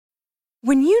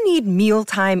When you need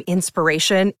mealtime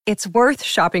inspiration, it's worth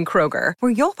shopping Kroger,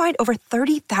 where you'll find over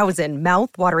 30,000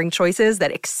 mouth-watering choices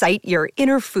that excite your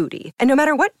inner foodie. And no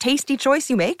matter what tasty choice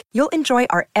you make, you'll enjoy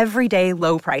our everyday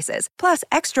low prices, plus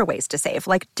extra ways to save,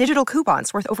 like digital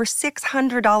coupons worth over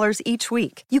 $600 each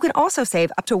week. You can also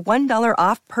save up to $1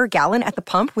 off per gallon at the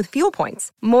pump with fuel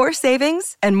points. More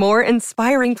savings and more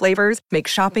inspiring flavors make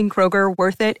shopping Kroger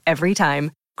worth it every time.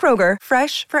 Kroger,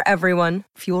 fresh for everyone.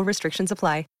 Fuel restrictions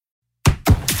apply.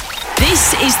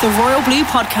 This is the Royal Blue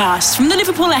Podcast from the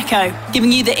Liverpool Echo,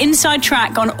 giving you the inside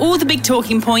track on all the big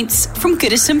talking points from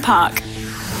Goodison Park.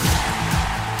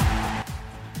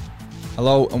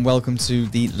 Hello and welcome to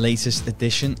the latest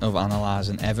edition of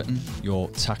Analysing Everton, your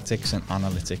tactics and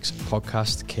analytics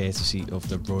podcast, courtesy of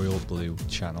the Royal Blue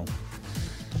channel.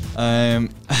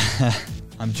 I'm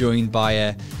joined by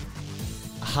a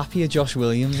happier Josh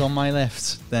Williams on my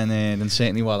left than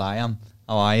certainly what I am.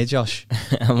 How are you, Josh?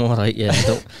 I'm alright, yeah.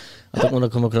 I don't want to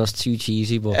come across too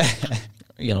cheesy, but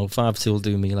 5-2 will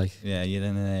do me. Like, yeah, you're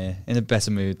in a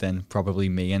better mood than probably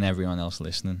me and everyone else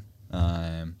listening.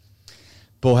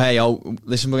 But hey,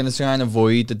 listen, we're going to try and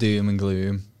avoid the doom and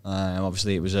gloom.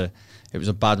 Obviously, it was a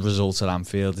bad result at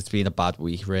Anfield. It's been a bad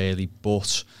week, really,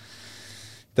 but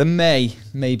there may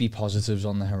be positives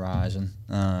on the horizon.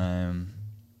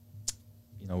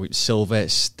 Silva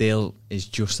still is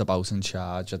just about in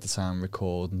charge at the time of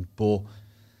recording, but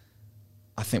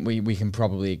I think we can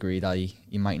probably agree that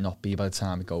he might not be by the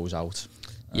time it goes out.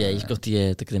 Yeah, he's got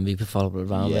the Grim Reaper follower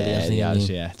around. Yeah, he has.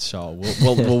 Yeah, so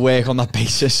we'll work on that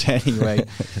basis anyway.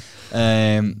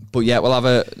 But yeah, we'll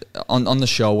have on the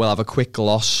show. We'll have a quick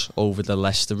gloss over the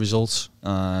Leicester results.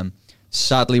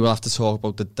 Sadly, we'll have to talk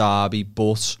about the derby,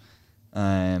 but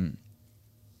I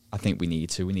think we need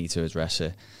to address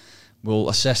it. We'll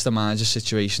assess the manager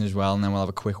situation as well, and then we'll have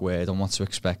a quick word on what to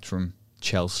expect from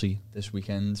Chelsea this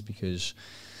weekend, because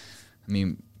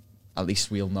at least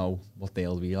we'll know what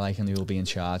they'll be like and who'll be in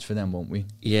charge for them, won't we?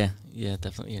 Yeah,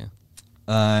 definitely,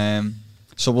 yeah.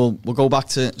 So we'll go back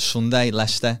to Sunday,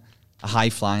 Leicester, a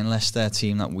high-flying Leicester, a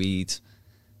team that we'd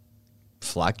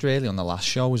flagged really on the last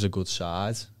show was a good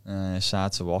side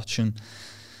to watch, and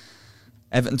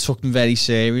Everton took them very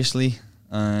seriously.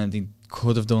 They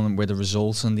could have done it with a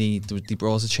result, and they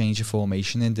brought a change of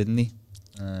formation in, didn't they?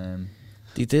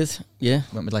 They did, yeah.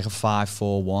 Went with like a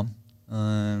 5-4-1.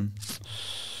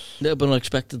 Little bit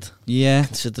unexpected. Yeah.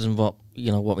 Considering what we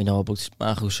know about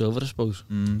Marco Silva, I suppose.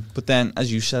 But then,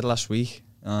 as you said last week,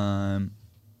 he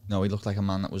looked like a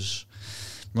man that was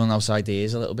running out of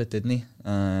ideas a little bit, didn't he?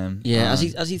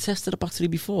 Has he tested a battery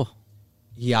before?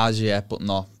 He has, yeah, but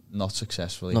not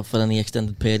successfully. Not for any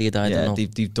extended period, I don't know.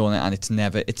 They've done it,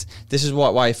 and this is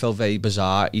why I felt very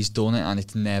bizarre. He's done it, and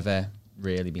it's never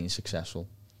really been successful.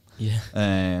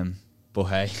 Yeah. But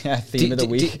hey, theme of the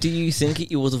week. Do you think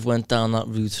he would have went down that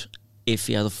route if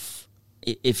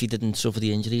he didn't suffer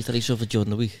the injuries that he suffered during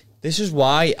the week? This is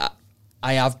why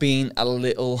I have been a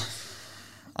little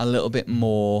bit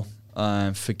more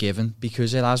forgiving,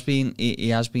 because he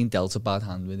has been dealt a bad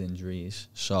hand with injuries.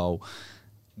 So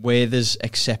where there's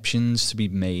exceptions to be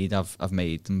made, I've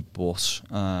made them, but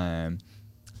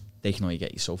they can only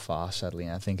get you so far, sadly.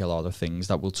 And I think a lot of things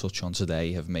that we'll touch on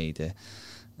today have made it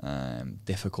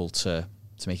difficult to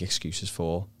make excuses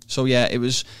for. So yeah, it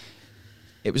was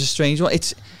a strange one.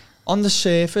 It's on the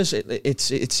surface,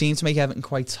 it seemed to make Everton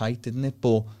quite tight, didn't it?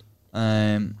 But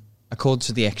according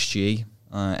to the XG,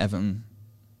 Everton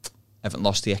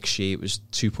lost the XG. It was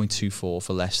 2.24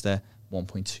 for Leicester,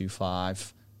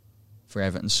 1.25 for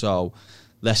Everton. So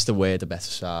Leicester were the better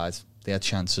side. They had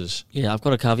chances. Yeah, I've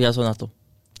got a caveat on that though.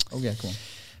 Oh yeah, come on.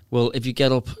 Well, if you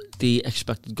get up the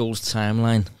expected goals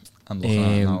timeline, I'm looking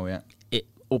at it now, yeah.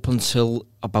 Up until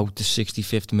about the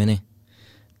 65th minute,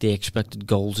 the expected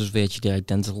goals is virtually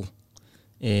identical.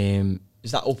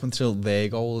 Is that up until their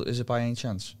goal, is it by any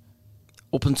chance?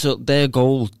 Up until their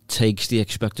goal takes the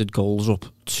expected goals up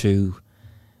to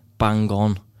bang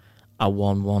on a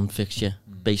 1-1 fixture,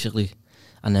 basically.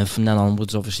 And then from then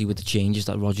onwards, obviously, with the changes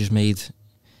that Rodgers made,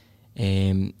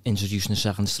 introducing a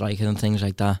second striker and things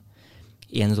like that,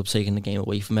 he ended up taking the game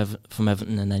away from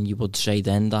Everton, and then you would say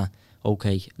then that,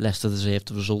 okay, Leicester deserved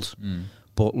the result.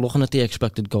 But looking at the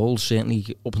expected goals, certainly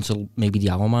up until maybe the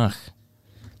hour mark,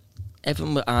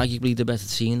 Everton were arguably the better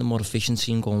team, the more efficient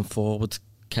team going forward,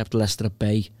 kept Leicester at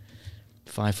bay.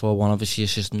 5-4-1, obviously a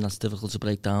system that's difficult to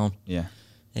break down. Yeah.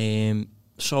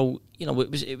 So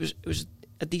it was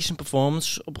a decent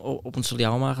performance up until the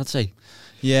hour mark, I'd say.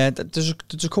 Yeah, there's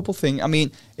a couple things. I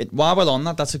mean, while we're on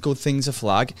that, that's a good thing to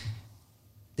flag.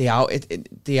 The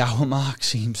hour mark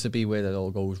seems to be where it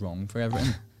all goes wrong for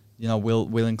Everton.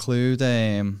 We'll include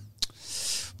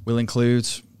We'll include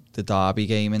the Derby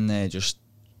game in there just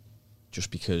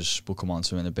because we'll come on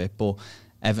to it in a bit. But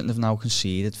Everton have now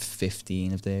conceded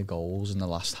 15 of their goals in the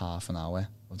last half an hour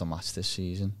of the match this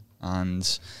season.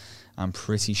 And I'm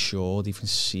pretty sure they've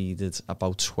conceded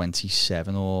about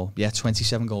 27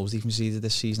 goals they've conceded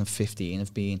this season, and 15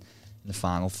 have been in the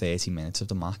final 30 minutes of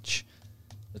the match.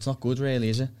 It's not good, really,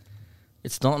 is it?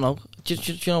 It's not, no. Do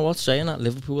you know what? Saying that,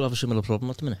 Liverpool have a similar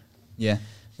problem at the minute. Yeah.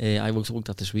 I worked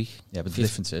that this week. Yeah, but the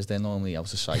difference is they're normally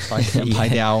out of sight by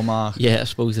the hour mark. Yeah, I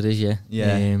suppose it is, yeah.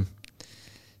 Yeah.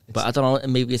 But I don't know,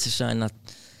 maybe it's a sign that,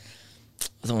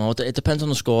 I don't know, it depends on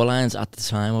the scorelines at the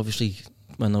time, obviously,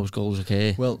 when those goals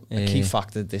occur. Well, a key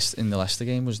factor this in the Leicester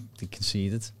game was they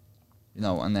conceded,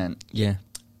 and then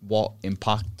what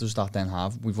impact does that then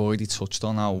have? We've already touched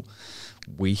on how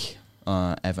weak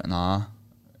Everton are,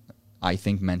 I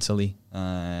think, mentally.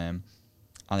 And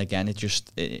again,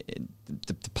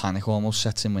 the panic almost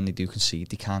sets in when they do concede.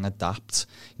 They can't adapt.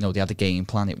 They had a game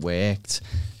plan, it worked.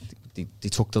 They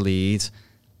took the lead,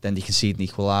 then they concede an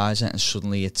equaliser, and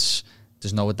suddenly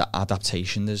there's no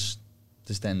adaptation. There's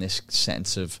then this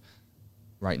sense of,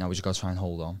 right now we just got to try and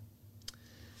hold on.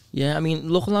 Yeah, I mean,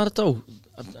 looking at it though,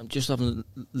 I'm just having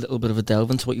a little bit of a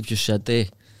delve into what you've just said there.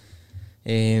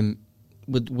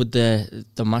 With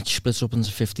the match split up into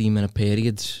 15-minute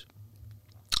periods,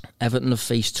 Everton have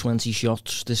faced 20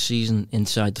 shots this season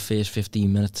inside the first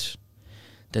 15 minutes,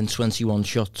 then 21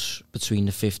 shots between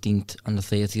the 15th and the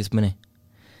 30th minute,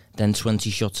 then 20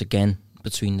 shots again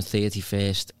between the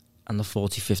 31st and the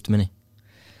 45th minute.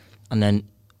 And then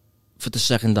for the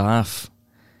second half,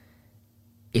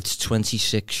 it's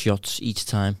 26 shots each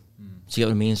time. See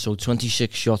what I mean? So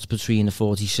 26 shots between the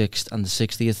 46th and the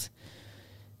 60th,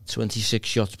 26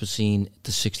 shots between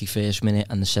the 61st minute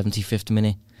and the 75th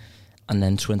minute, and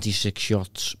then 26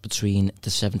 shots between the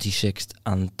 76th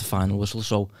and the final whistle.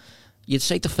 So you'd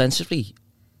say defensively,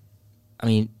 I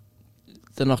mean,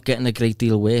 they're not getting a great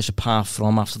deal worse, apart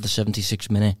from after the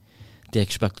 76th minute, the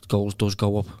expected goals does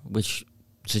go up, which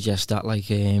suggests that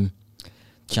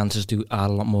chances are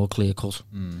a lot more clear cut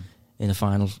in the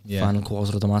final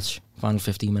quarter of the match, final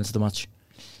 15 minutes of the match.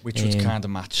 Which would kind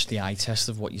of match the eye test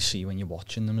of what you see when you're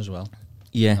watching them as well.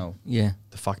 Yeah, yeah.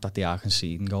 The fact that they are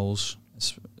conceding goals,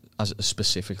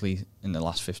 specifically in the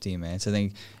last 15 minutes. I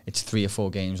think it's 3 or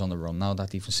 4 games on the run now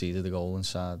that they've conceded a goal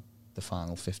inside the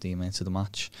final 15 minutes of the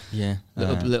match. Yeah, a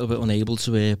little bit unable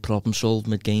to problem solve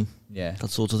mid-game. Yeah. That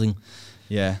sort of thing.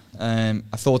 Yeah.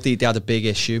 I thought they had a big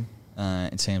issue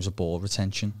in terms of ball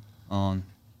retention on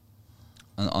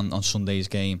Sunday's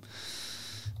game.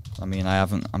 I mean,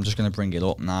 I'm just going to bring it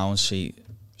up now and see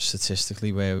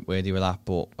statistically where they were at.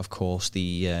 But of course,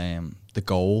 the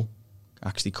goal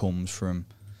actually comes from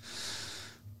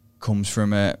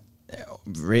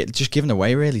just given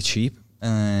away really cheap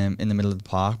in the middle of the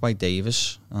park by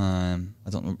Davis. I'm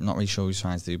not really sure what he's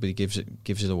trying to do, but he gives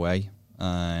it away.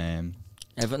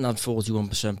 Everton had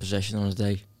 41% possession on the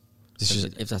day.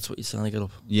 If that's what you're trying to get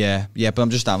up. Yeah, but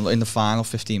I'm just down in the final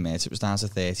 15 minutes. It was down to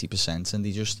 30%, and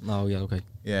they just. Oh yeah, okay.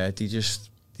 Yeah,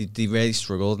 they really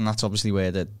struggled, and that's obviously where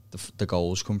the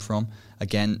goals come from.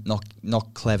 Again,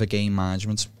 not clever game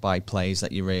management by plays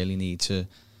that you really need to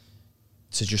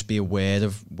just be aware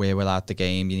of where we're at the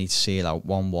game. You need to see it out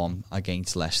 1-1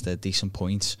 against Leicester, decent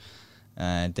points.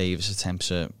 Davis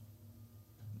attempts I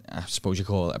suppose you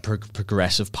call it a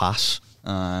progressive pass,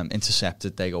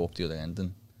 intercepted. They go up the other end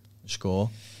and score.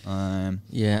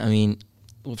 Yeah, I mean,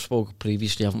 we've spoken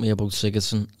previously, haven't we, about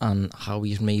Sigurdsson and how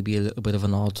he's maybe a little bit of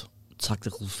an odd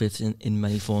tactical fit in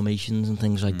many formations and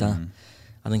things like that.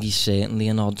 I think he's certainly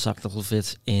an odd tactical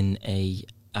fit in a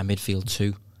midfield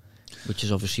too, which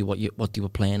is obviously what they were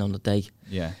playing on the day.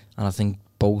 Yeah, and I think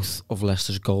both of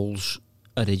Leicester's goals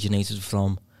originated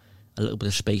from a little bit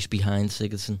of space behind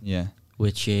Sigurdsson. Yeah,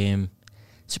 which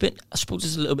it's a bit. I suppose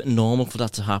it's a little bit normal for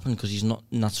that to happen because he's not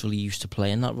naturally used to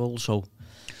playing that role. So,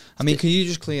 I mean, can you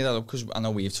just clear that up? Because I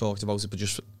know we've talked about it, but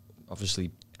just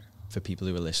obviously for people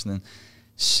who are listening,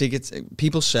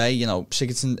 people say,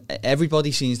 Sigurdsson.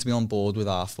 Everybody seems to be on board with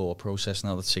our thought process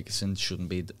now that Sigurdsson shouldn't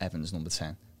be Everton's number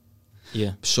 10.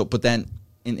 Yeah. So, but then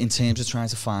in terms of trying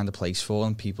to find a place for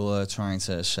him, people are trying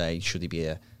to say, should he be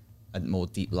a more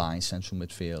deep line central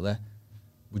midfielder?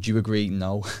 Would you agree?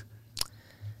 No.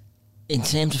 In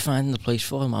terms of finding the place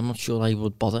for him, I'm not sure I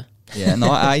would bother. Yeah,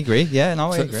 no, I agree. Yeah,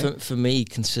 no, I agree. For me,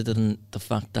 considering the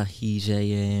fact that he's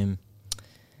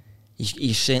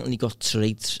he's certainly got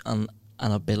traits and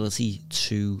an ability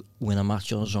to win a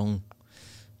match on his own.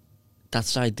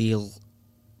 That's ideal,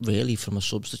 really, from a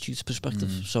substitute's perspective.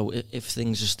 So if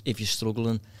you're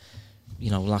struggling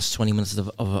last 20 minutes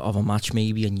of a match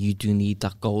maybe, and you do need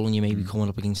that goal, and you may be coming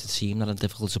up against a team that are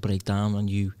difficult to break down, and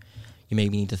you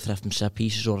maybe need a threat from set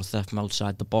pieces or a threat from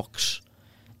outside the box.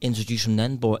 Introduce him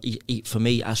then, but he, for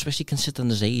me, especially considering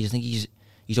his age, I think he's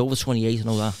over 28 and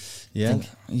all that. Yeah,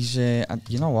 he's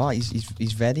you know what,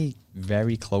 he's very,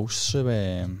 very close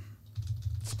to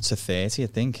 30, I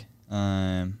think.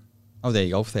 Oh, there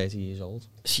you go, 30 years old.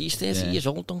 See, he's 30 years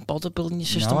old, don't bother building your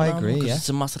system I around agree, him, because yeah. it's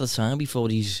a matter of time before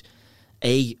he's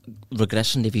A,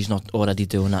 regressing if he's not already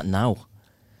doing that now,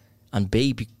 and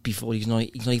B, before he's not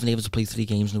even able to play 3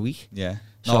 games in a week. Yeah.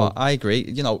 So, No, I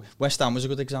agree. West Ham was a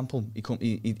good example.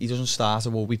 He doesn't start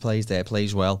at Wolby, plays there,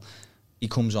 plays well. He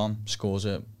comes on, scores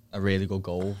a really good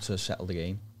goal to settle the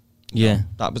game. Yeah.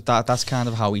 That's kind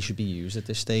of how he should be used at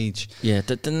this stage. Yeah,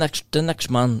 the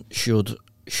next man should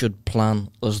plan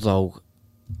as though,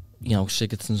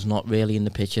 Sigurdsson's not really in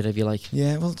the picture, if you like.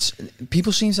 Yeah, well,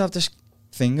 people seem to have this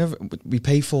thing of, we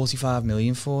pay 45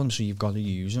 million for him, so you've got to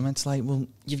use him. It's like, well,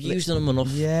 you've used him enough.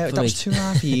 Yeah, that was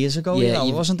 2.5 years ago. Yeah,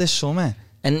 it wasn't this summer.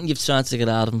 And you've tried to get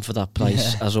out of him for that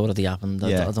price, has already happened.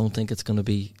 I don't think it's going to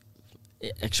be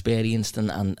experienced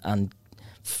and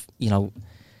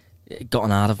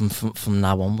gotten out of him from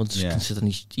now onwards,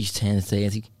 considering he's turned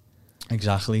 30.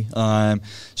 Exactly.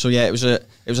 So yeah, it was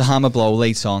a hammer blow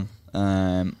late on.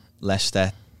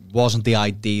 Leicester wasn't the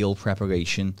ideal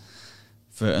preparation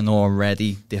for an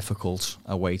already difficult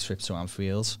away trip to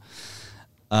Anfield.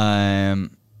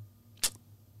 And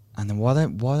then what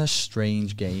a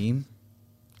strange game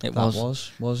it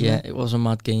was, wasn't it? Yeah, it was a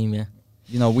mad game, yeah.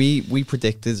 We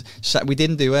predicted, we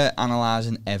didn't do an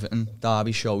Analysing Everton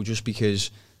Derby show just because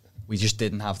we just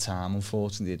didn't have time,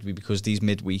 unfortunately, did we? Because these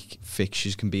midweek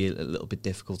fixtures can be a little bit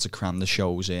difficult to cram the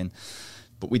shows in.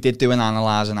 But we did do an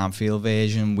Analysing Anfield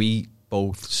version. We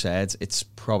both said it's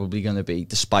probably going to be,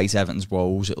 despite Everton's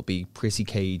woes, it'll be pretty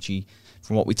cagey.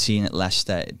 From what we'd seen at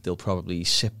Leicester, they'll probably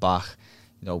sit back,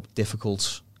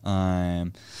 difficult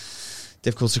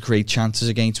to create chances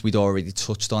against. We'd already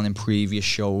touched on in previous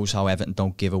shows how Everton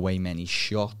don't give away many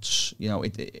shots.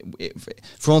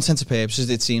 For all intents and purposes,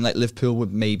 it seemed like Liverpool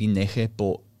would maybe nick it,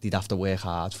 but they'd have to work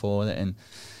hard for it, and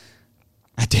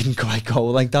it didn't quite go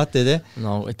like that, did it?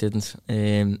 No, it didn't.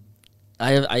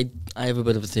 I have a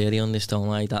bit of a theory on this, don't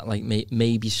I? That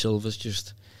maybe Silva's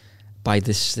just by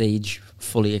this stage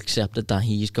fully accepted that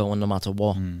he's going no matter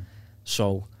what.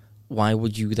 So why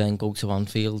would you then go to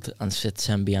Anfield and sit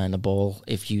 10 behind the ball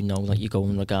if you know that you're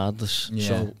going regardless? Yeah.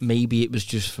 So maybe it was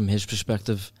just from his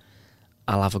perspective,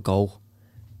 I'll have a go.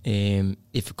 If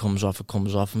it comes off, it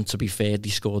comes off. And to be fair, he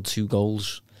scored 2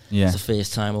 goals. Yeah. It's the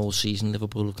first time all season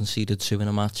Liverpool have conceded 2 in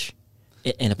a match.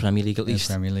 In a Premier League, at least.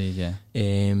 In the Premier League,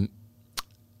 yeah.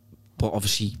 But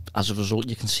obviously, as a result,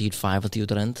 you concede 5 at the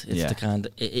other end. It's the kind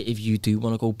of, if you do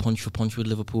want to go punch for punch with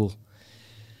Liverpool,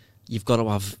 you've got to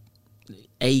have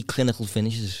A, clinical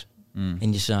finishes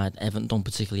in your side. Everton don't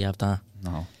particularly have that.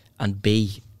 No. And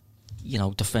B,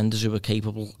 defenders who are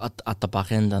capable at the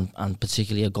back end, and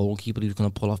particularly a goalkeeper who's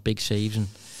going to pull off big saves, and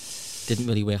didn't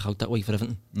really work out that way for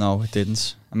Everton. No, it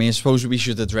didn't. I mean, I suppose we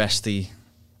should address the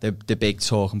big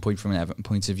talking point from an Everton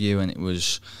point of view, and it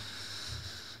was,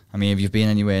 I mean, if you've been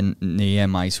anywhere near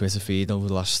my Twitter feed over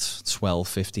the last 12,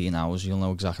 15 hours, you'll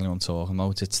know exactly what I'm talking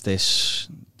about. It's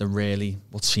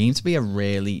what seemed to be a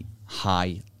really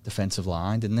high defensive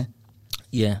line, didn't it?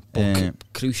 Yeah, but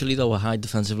crucially though, a high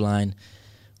defensive line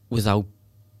without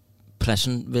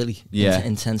pressing really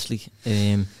intensely.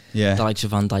 The likes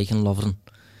of Van Dijk and Lovren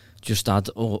just had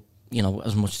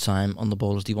as much time on the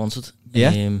ball as they wanted.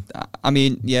 I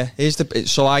mean, here's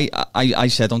so I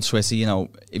said on Twitter,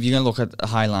 if you're going to look at a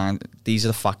high line, these are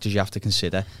the factors you have to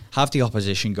consider. Have the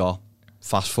opposition got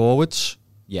fast forwards?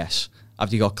 Yes. Have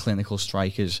they got clinical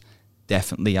strikers?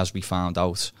 Definitely, as we found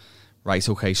out. Right,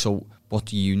 okay, so what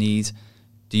do you need?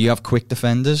 Do you have quick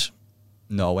defenders?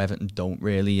 No, Everton don't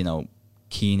really.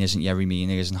 Keane isn't, Yerry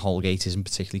Mina isn't, Holgate isn't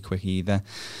particularly quick either.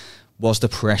 Was the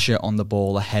pressure on the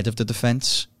ball ahead of the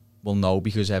defence? Well, no,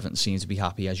 because Everton seems to be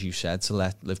happy, as you said, to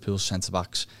let Liverpool's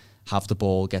centre-backs have the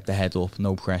ball, get the head up,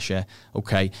 no pressure.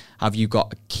 Okay, have you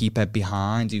got a keeper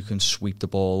behind who can sweep the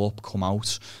ball up, come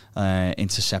out,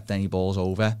 intercept any balls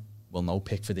over? Well, no,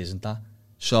 Pickford isn't that.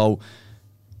 So,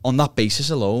 on that basis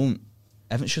alone,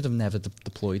 Everton should have never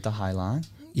deployed the high line.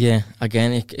 Yeah,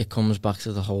 again, it comes back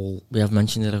to the whole, we have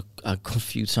mentioned it a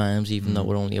few times, even though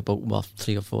we're only about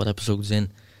 3 or 4 episodes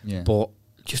in. Yeah. But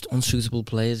just unsuitable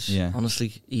players. Yeah.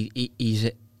 Honestly,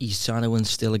 he's trying to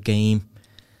instill a game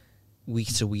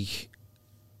week to week,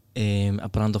 a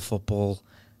brand of football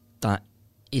that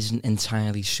isn't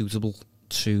entirely suitable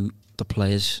to the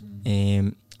players.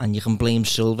 And you can blame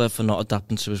Silva for not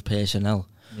adapting to his personnel,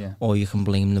 or you can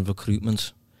blame the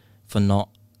recruitment for not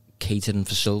catering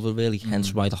for Silva, really.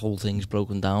 Hence why the whole thing's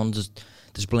broken down.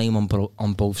 There's blame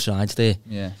on both sides there.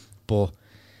 Yeah. But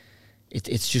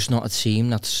it's just not a team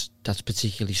that's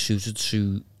particularly suited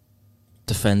to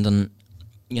defending,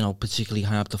 particularly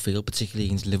high up the field, particularly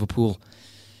against Liverpool.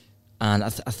 And I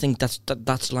think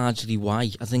that's largely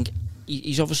why. I think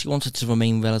he's obviously wanted to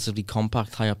remain relatively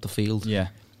compact high up the field,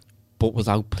 but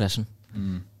without pressing.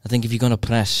 I think if you're going to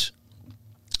press,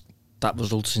 that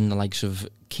results in the likes of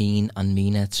Keane and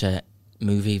Mina to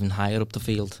move even higher up the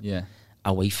field,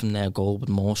 away from their goal with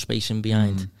more space in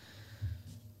behind,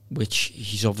 which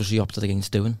he's obviously opted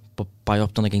against doing. But by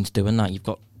opting against doing that, you've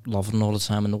got Lovren all the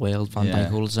time in the world, Van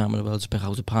Dijk all the time in the world to pick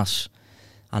out a pass.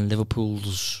 And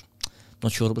Liverpool's,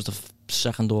 not sure it was the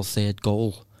second or third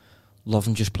goal,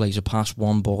 Lovren just plays a pass,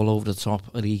 one ball over the top,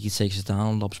 Origi takes it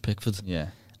down, lobs Pickford. Yeah.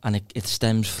 And it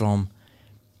stems from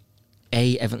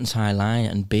A, Everton's high line,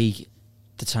 and B,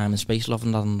 the time and space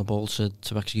Lovren had on the ball to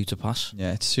execute a pass.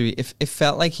 Yeah, it's true. It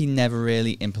felt like he never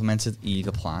really implemented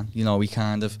either plan. He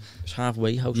kind of... It's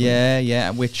halfway, hopefully.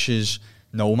 Yeah, which is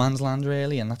no man's land,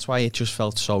 really, and that's why it just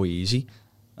felt so easy.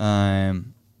 I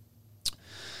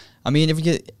mean, if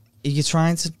you're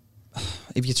trying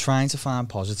to find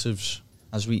positives,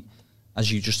 as you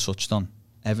just touched on,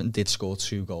 Everton did score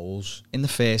 2 goals in the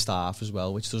first half as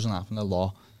well, which doesn't happen a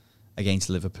lot against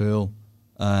Liverpool.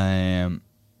 The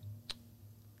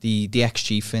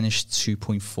XG finished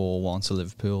 2.41 to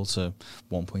Liverpool to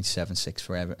 1.76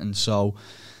 for Everton, so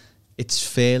it's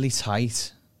fairly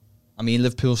tight. I mean,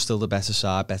 Liverpool's still the better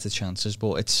side, better chances,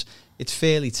 but it's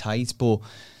fairly tight. But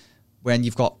when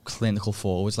you've got clinical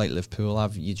forwards like Liverpool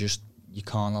have, you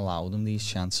can't allow them these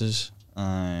chances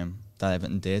that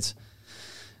Everton did.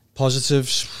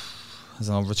 Positives, I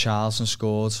don't know, Richarlison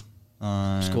scored.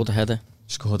 Scored a header.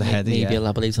 Maybe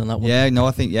elaborate on that one. Yeah, no,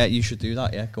 I think you should do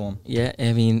that. Yeah, go on. Yeah,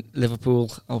 I mean,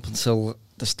 Liverpool up until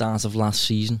the start of last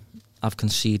season have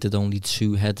conceded only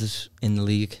 2 headers in the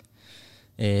league.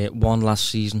 1 last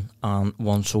season and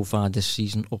 1 so far this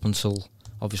season, up until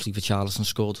obviously Richarlison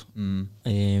scored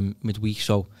midweek.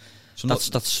 So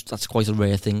that's quite a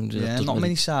rare thing. Yeah, not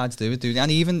many sides do it, And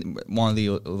even one of the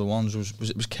other ones was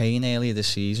Kane earlier this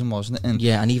season, wasn't it? And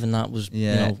and even that was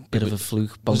a bit of a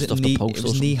fluke, bounced off the post. It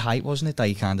was knee height, wasn't it? That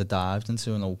he kind of dived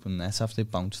into an open net after it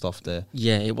bounced off the.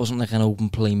 Yeah, it wasn't like an open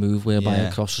play move whereby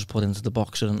a cross was put into the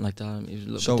box or anything like that. It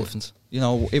was a little bit different.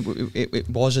 It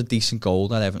was a decent goal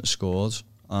that Everton scored.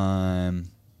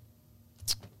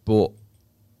 But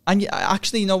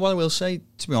actually, what I will say,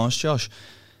 to be honest, Josh,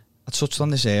 I touched on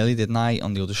this earlier, didn't I,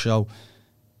 on the other show?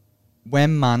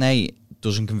 When Mane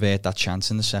doesn't convert that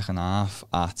chance in the second half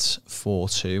at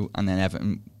 4-2, and then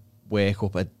Everton work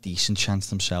up a decent chance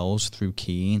themselves through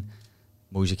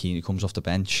Moise Keane, who comes off the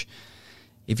bench.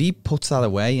 If he puts that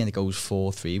away and it goes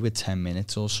 4-3 with 10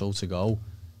 minutes or so to go,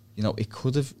 it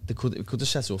could have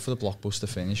set up for the blockbuster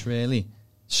finish, really.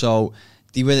 So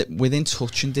they were within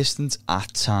touching distance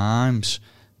at times,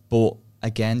 but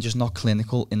again, just not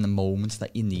clinical in the moments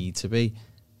that you need to be.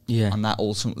 Yeah. And that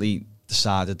ultimately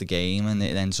decided the game, and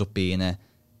it ends up being a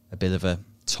bit of a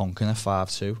Tonkin at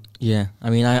 5-2. Yeah, I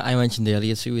mean, I mentioned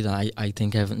earlier too that I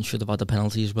think Everton should have had the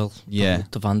penalty as well. Yeah.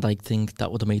 The Van Dijk thing,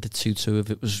 that would have made it 2-2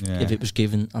 if it was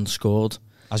given and scored.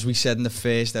 As we said in the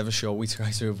first ever show, we try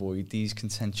to avoid these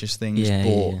contentious things,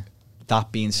 but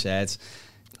that being said,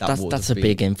 that's a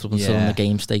big influence on the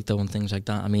game state though, and things like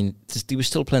that. I mean, there was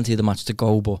still plenty of the match to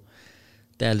go, but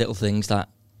there are little things that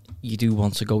you do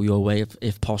want to go your way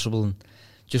if possible. And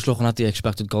just looking at the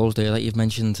expected goals there, like you've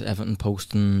mentioned, Everton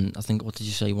posting, I think, what did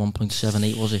you say,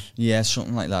 1.78 was it? Yeah,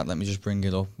 something like that. Let me just bring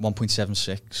it up.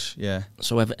 1.76, yeah.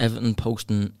 So Everton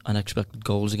posting unexpected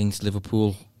goals against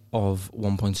Liverpool of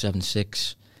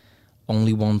 1.76.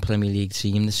 Only one Premier League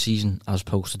team this season has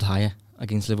posted higher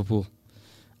against Liverpool,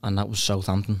 and that was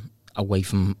Southampton away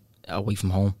from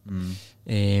home.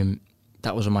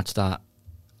 That was a match that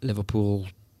Liverpool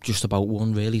just about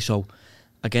won, really. So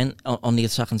again, on the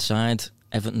attacking side,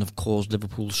 Everton have caused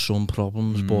Liverpool some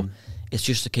problems, but it's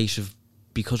just a case of,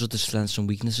 because of the strengths and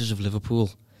weaknesses of Liverpool,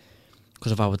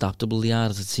 because of how adaptable they are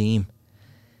as a team,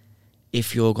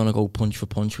 if you're going to go punch for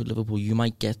punch with Liverpool, you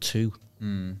might get 2,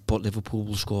 but Liverpool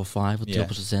will score 5 at the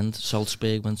opposite end.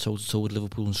 Salzburg went toe-to-toe with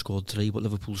Liverpool and scored 3, but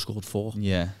Liverpool scored 4.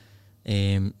 Yeah.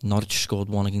 Norwich scored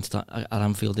 1 against at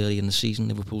Anfield earlier in the season.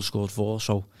 Liverpool scored 4,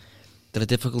 so they're a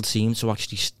difficult team to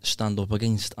actually stand up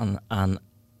against and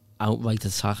outright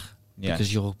attack,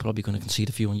 because you're probably going to concede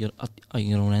a few on your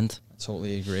own end. I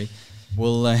totally agree.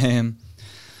 We'll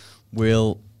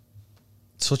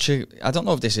touch I don't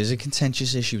know if this is a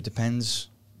contentious issue. It depends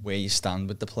where you stand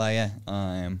with the player.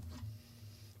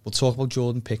 we'll talk about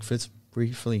Jordan Pickford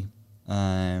briefly.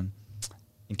 In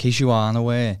case you aren't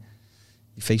aware,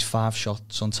 he faced 5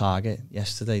 shots on target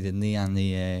yesterday, didn't he? And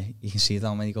you can see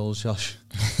how many goals, Josh?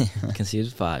 You can see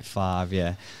it 5. 5,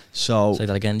 yeah. So say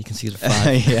that again. You can see it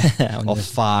 5. Yeah, or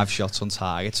 5 shots on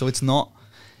target. So it's not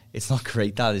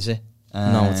great, that is it?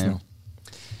 No, it's not.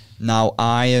 Now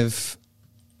I have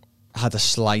had a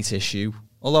slight issue,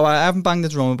 although I haven't banged the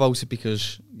drum about it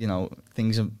because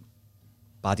things are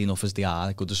bad enough as they are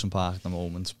at Goodison Park at the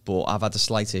moment. But I've had a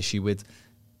slight issue with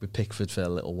Pickford for a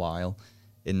little while.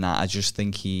 In that, I just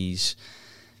think he's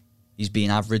been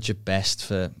average at best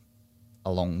for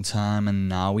a long time, and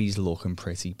now he's looking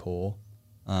pretty poor.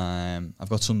 I've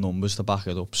got some numbers to back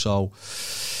it up. So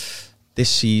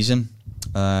this season,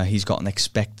 he's got an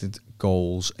expected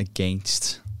goals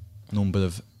against number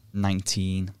of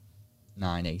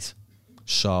 19.98.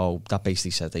 So that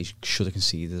basically said they should have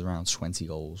conceded around 20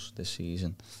 goals this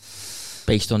season.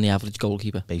 Based on the average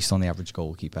goalkeeper? Based on the average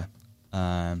goalkeeper.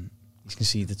 He's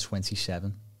conceded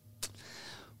 27,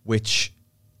 which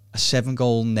a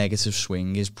 7-goal negative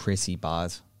swing is pretty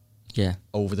bad. Yeah.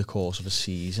 Over the course of a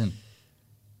season.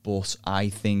 But I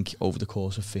think over the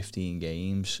course of 15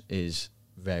 games is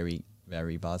very,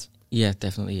 very bad. Yeah,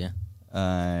 definitely, yeah.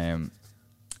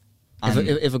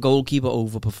 If a goalkeeper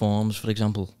overperforms, for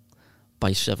example,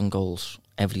 by 7 goals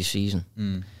every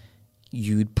season,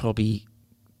 you'd probably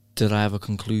derive a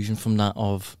conclusion from that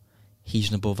of he's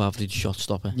an above-average shot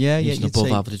stopper. Yeah, he's an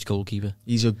above-average goalkeeper.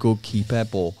 He's a good keeper,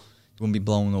 but you wouldn't be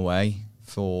blown away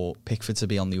for Pickford to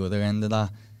be on the other end of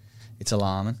that. It's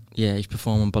alarming. Yeah, he's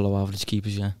performing below average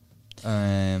keepers, yeah.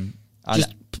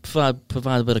 Just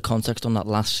provide a bit of context on that.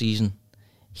 Last season,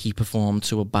 he performed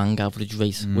to a bang average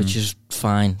rate, which is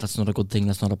fine. That's not a good thing.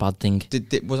 That's not a bad thing.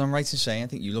 Was I right in saying, I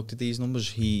think you looked at these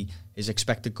numbers, his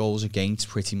expected goals against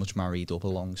pretty much married up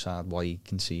alongside what he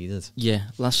conceded? Yeah,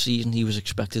 last season he was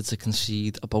expected to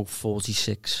concede about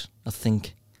 46, I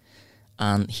think,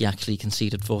 and he actually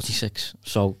conceded 46.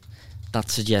 So that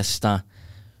suggests that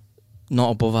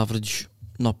not above average,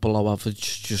 not below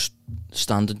average, just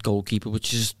standard goalkeeper,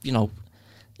 which is,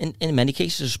 in many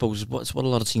cases, I suppose, it's what a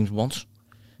lot of teams want.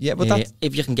 Yeah, but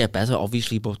if you can get better,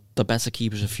 obviously, but the better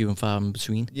keepers are few and far in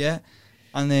between. Yeah,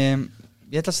 and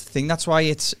that's the thing. That's why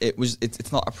it's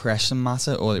not a pressing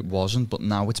matter, or it wasn't, but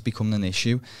now it's becoming an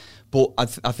issue. But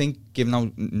I think, given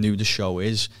how new the show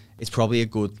is, it's probably a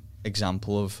good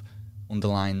example of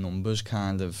underlying numbers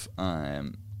kind of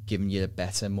giving you a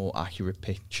better, more accurate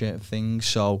picture of things.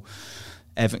 So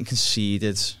Everton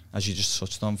conceded, as you just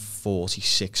touched on,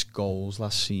 46 goals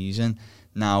last season.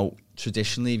 Now,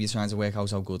 traditionally, if you're trying to work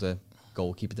out how good a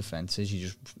goalkeeper defence is, you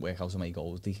just work out how many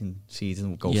goals they conceded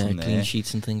and go from there. Yeah, clean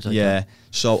sheets and things like that. Yeah,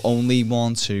 so only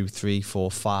 1, 2, 3,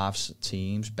 4, 5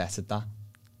 teams bettered that.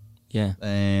 Yeah.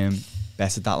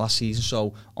 Bettered that last season.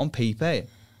 So, on paper,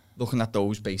 looking at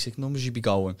those basic numbers, you'd be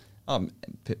going,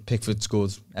 Pickford's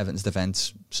good, Everton's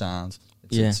defence sound.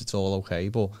 It's all okay.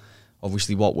 But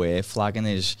obviously what we're flagging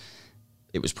is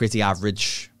it was pretty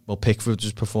average. Well, Pickford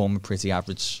was performing pretty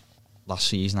average last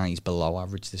season and he's below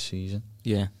average this season.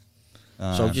 Yeah.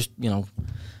 So just,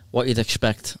 what you'd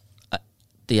expect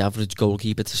the average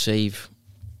goalkeeper to save,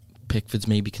 Pickford's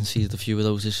maybe conceded a few of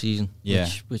those this season. Yeah.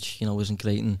 Which isn't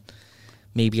great. And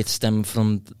maybe it's stemmed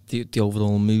from the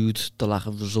overall mood, the lack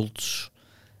of results,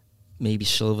 maybe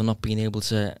Silva not being able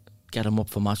to get him up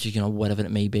for matches, whatever it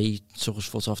may be, took his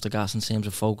foot off the gas in terms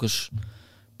of focus.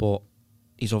 But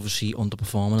he's obviously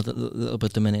underperforming a little bit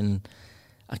at the minute. And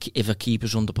if a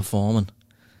keeper's underperforming,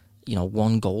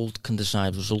 1 goal can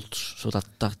decide results. So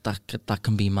that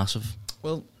can be massive.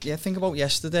 Well, yeah, think about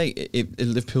yesterday. If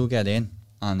Liverpool get in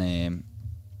and,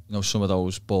 some of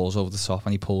those balls over the top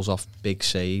and he pulls off big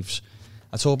saves.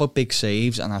 I talk about big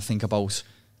saves and I think about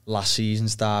last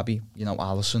season's derby.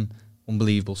 Alisson,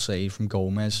 unbelievable save from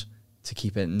Gomez to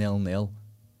keep it 0-0.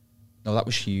 No, that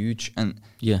was huge. And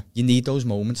you need those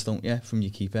moments, don't you, from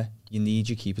your keeper? You need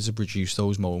your keeper to produce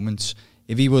those moments.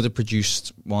 If he would have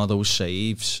produced one of those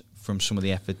saves from some of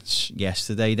the efforts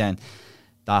yesterday, then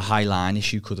that high line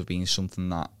issue could have been something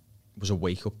that was a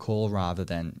wake-up call rather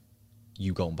than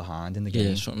you going behind in the game.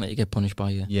 Yeah, something that you get punished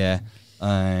by, Yeah.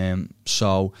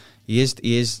 So he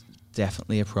is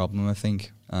definitely a problem, I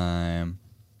think. Do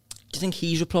you think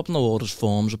he's a problem or his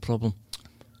form's a problem?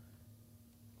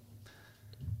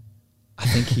 I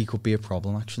think he could be a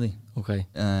problem, actually. Okay.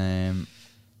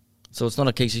 So it's not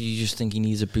a case of you just think he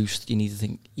needs a boost. You need to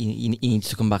think he needs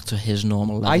to come back to his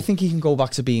normal level. I think he can go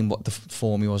back to being what the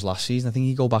form he was last season. I think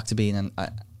he can go back to being an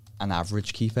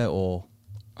average keeper or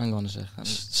hang on a sec,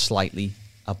 slightly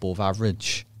above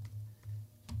average.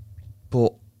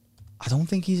 But I don't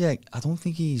think he's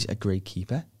a great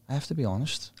keeper. I have to be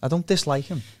honest. I don't dislike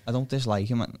him.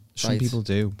 Some people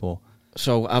do, but...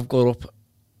 So I've got up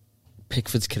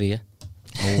Pickford's career.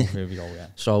 Oh, here we go, yeah.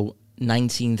 So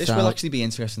 19,000... This will actually be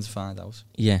interesting to find out.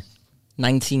 Yeah.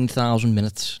 19,000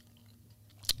 minutes.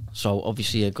 So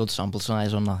obviously a good sample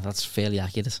size on that. That's fairly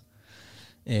accurate.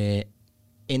 In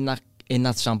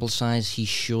that sample size, he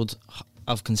should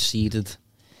have conceded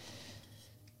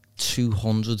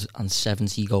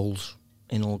 270 goals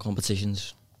in all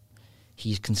competitions.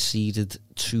 He's conceded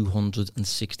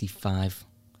 265.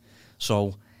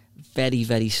 So very,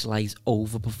 very slight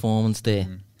overperformance there.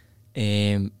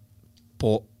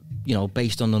 But, you know,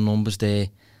 based on the numbers there,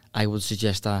 I would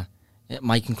suggest that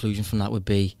my conclusion from that would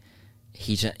be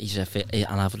he's an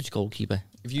average goalkeeper.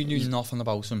 If you knew nothing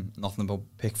about him, nothing about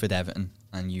Pickford Everton,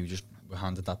 and you just were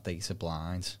handed that data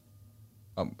blind,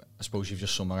 I suppose you've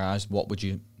just summarised. What would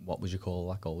you call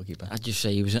that goalkeeper? I'd just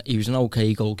say he was an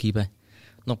okay goalkeeper,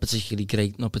 not particularly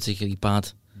great, not particularly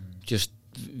bad, just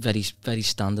very, very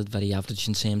standard, very average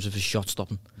in terms of his shot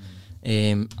stopping.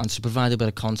 And to provide a bit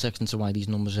of context into why these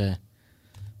numbers are,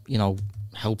 you know,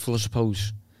 helpful, I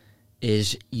suppose,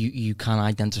 is you can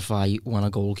identify when a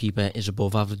goalkeeper is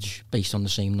above average based on the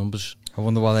same numbers. I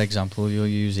wonder what example you'll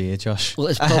use here, Josh. Well,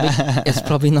 it's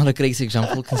probably not a great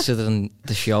example considering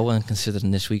the show and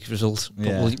considering this week's results. But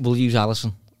Yeah. we'll use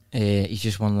Alisson. He's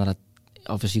just one that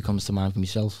obviously comes to mind for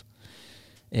myself.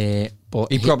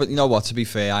 But He probably, you know what, to be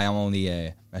fair, I am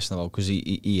only messing about because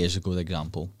he is a good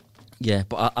example. Yeah,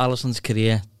 but Alisson's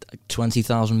career,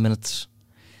 20,000 minutes,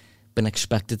 been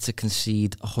expected to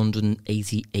concede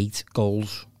 188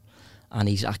 goals, and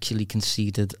he's actually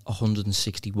conceded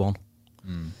 161.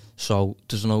 So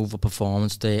there's an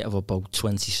overperformance there of about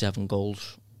 27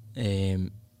 goals.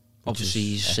 Obviously,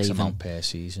 he's X saving amount per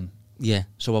season. Yeah,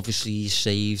 so obviously he's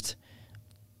saved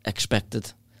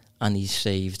expected, and he's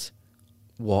saved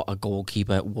what a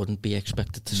goalkeeper wouldn't be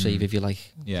expected to save, if you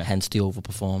like. Yeah. Hence the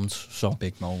overperformance. So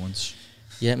Big moments.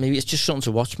 yeah, maybe it's just something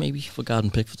to watch, maybe for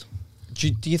Garden Pickford.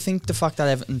 Do you think the fact that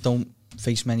Everton don't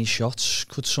face many shots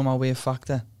could somehow be a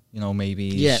factor? You know, maybe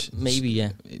Yeah, maybe,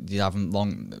 yeah. you have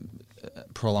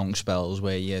prolonged spells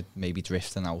where you're maybe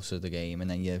drifting out of the game and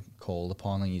then you're called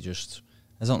upon and you just...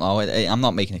 I don't know. I'm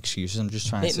not making excuses. I'm just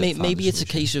trying to... Maybe it's a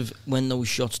case of when those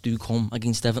shots do come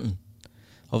against Everton.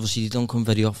 Obviously, they don't come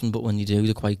very often, but when they do,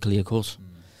 they're quite clear cut.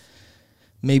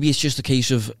 Maybe it's just a case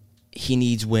of he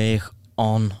needs work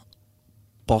on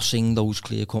bossing those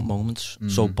clear cut moments.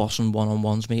 So bossing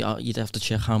one-on-ones. Maybe you'd have to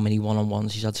check how many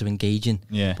one-on-ones he's had to engage in.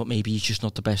 Yeah. But maybe he's just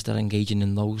not the best at engaging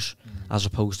in those, as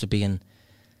opposed to being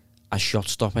a shot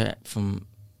stopper from...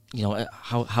 You know,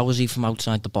 how is he from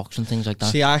outside the box and things like that?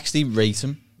 See, I actually rate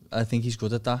him. I think he's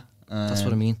good at that. That's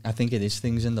what I mean. I think it is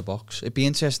things in the box. It'd be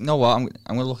interesting. You know what? I'm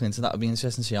going to look into that. It'd be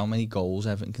interesting to see how many goals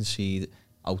Everton concede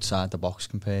outside the box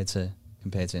compared to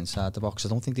inside the box. I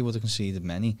don't think they would have conceded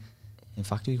many. In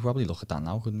fact, we could probably look at that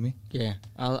now, couldn't we? Yeah,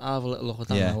 I'll have a little look at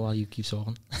that now while you keep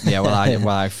talking. Yeah,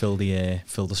 I fill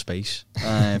the space,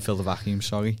 fill the vacuum.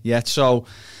 Sorry. Yeah. So,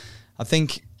 I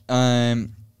think.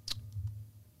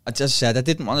 As I said, I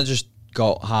didn't want to just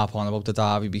go harp on about the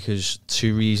derby because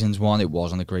two reasons. One, it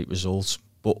wasn't a great result,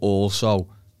 but also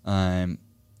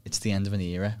it's the end of an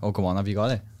era. Oh, go on, have you got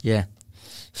it? Yeah.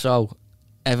 So,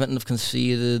 Everton have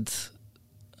conceded,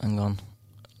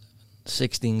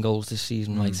 16 goals this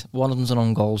season, right? One of them's an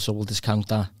own goal, so we'll discount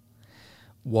that.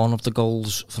 One of the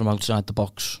goals from outside the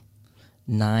box,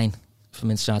 9 from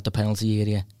inside the penalty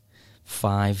area,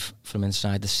 5 from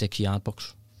inside the 6-yard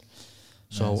box.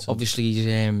 So obviously,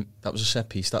 that was a set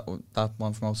piece. That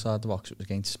one from outside the box. It was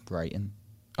against Brighton.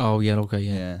 Oh yeah, okay,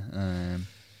 yeah.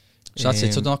 So that's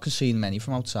it. So they're not conceding many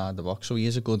from outside the box. So he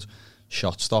is a good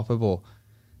shot stopper, but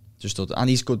and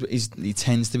he's good. He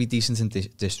tends to be decent in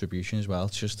distribution as well.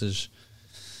 It's just as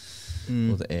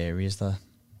other areas that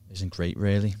isn't great,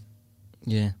 really.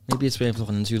 Yeah, maybe it's worth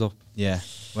looking into though. Yeah.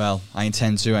 Well, I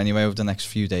intend to anyway over the next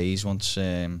few days once.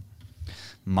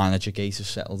 Manager gate has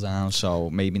settled down,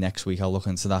 so maybe next week I'll look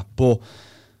into that. But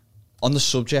on the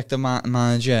subject of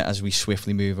manager, as we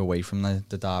swiftly move away from the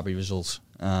derby results,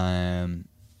 as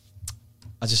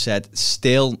I said,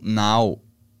 still now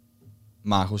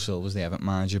Marco Silva's the Everton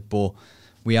manager, but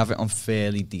we have it on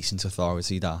fairly decent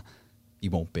authority that he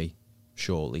won't be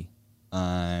shortly.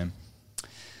 I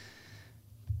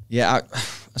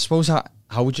suppose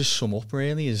how would you sum up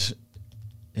really is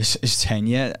his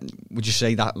tenure? Would you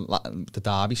say that the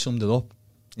derby summed it up?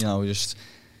 You know, just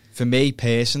for me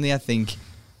personally, I think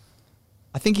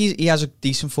he has a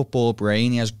decent football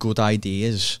brain. He has good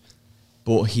ideas,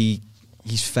 but he's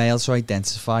failed to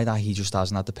identify that he just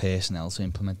hasn't had the personnel to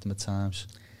implement them at times.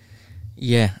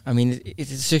 Yeah, I mean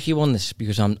it's a tricky one this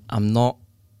because I'm not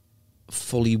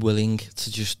fully willing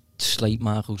to just slate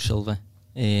Marco Silva.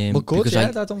 Well, good.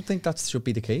 Yeah, I don't think that should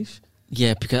be the case.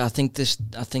 Yeah, because I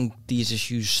think these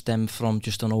issues stem from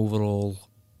just an overall,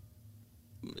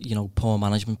 poor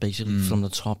management, basically from the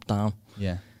top down.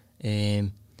 Yeah.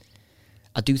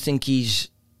 I do think he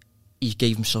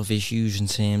gave himself issues in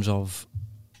terms of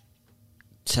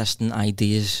testing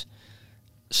ideas,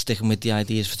 sticking with the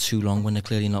ideas for too long when they're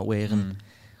clearly not working,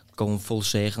 going full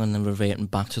circle and then reverting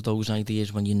back to those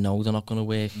ideas when you know they're not going to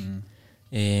work.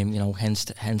 Hence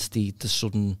the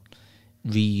sudden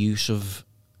reuse of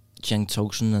Cenk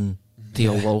Tosun and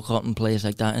Theo Walcott and players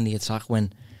like that in the attack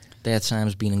when their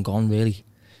time's been and gone, really.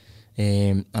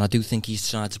 And I do think he's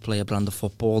tried to play a brand of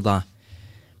football that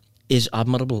is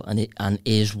admirable and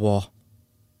is what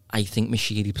I think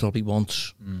Mashiri probably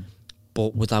wants,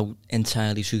 but without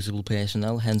entirely suitable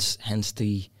personnel. Hence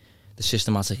the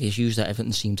systematic issues that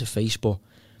Everton seem to face. But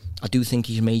I do think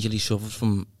he's majorly suffered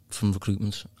from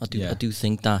recruitment. I do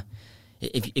think that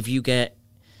if you get,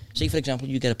 say for example,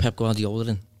 you get a Pep Guardiola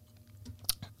in,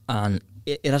 and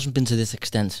it hasn't been to this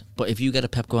extent, but if you get a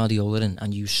Pep Guardiola in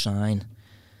and you sign,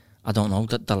 I don't know,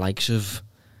 the likes of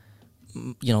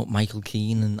Michael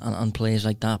Keane and players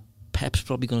like that, Pep's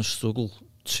probably going to struggle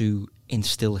to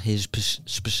instill his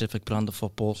specific brand of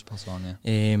football. Spot on,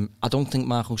 yeah. I don't think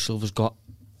Marco Silva's got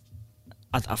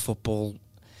a football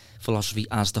philosophy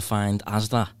as defined as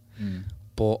that.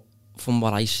 But from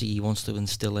what I see, he wants to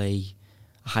instill a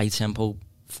high tempo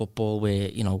football where,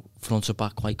 front to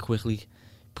back quite quickly,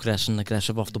 progressing,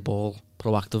 aggressive off the ball,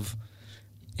 proactive.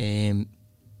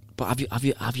 But have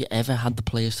you ever had the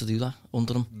players to do that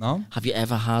under him? No. Has he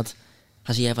ever had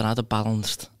a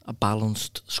balanced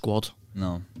squad?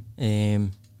 No.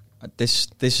 This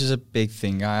is a big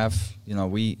thing. I have,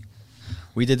 we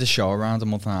did a show around a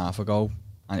month and a half ago,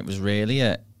 and it was really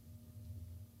a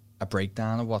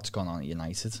breakdown of what's gone on at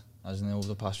United, hasn't it, over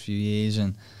the past few years.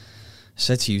 And I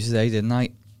said to you today, didn't I?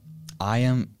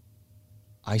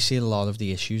 I see a lot of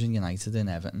the issues in United in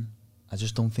Everton. I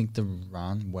just don't think they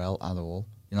ran well at all.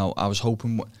 I was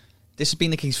hoping this has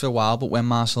been the case for a while, but when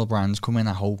Marcel Brand's come in,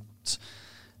 I hoped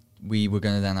we were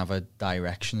going to then have a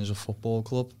direction as a football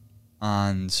club.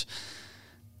 And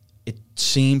it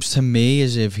seems to me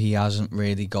as if he hasn't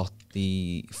really got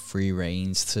the free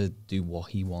reins to do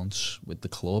what he wants with the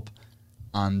club.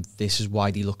 And this is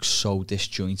why he looks so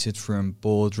disjointed, from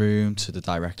boardroom to the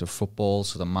director of football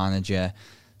to the manager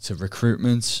to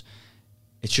recruitment.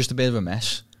 It's just a bit of a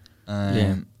mess.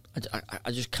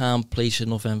 I just can't place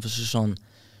enough emphasis on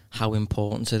how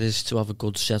important it is to have a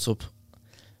good setup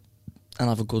and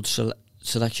have a good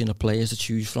selection of players to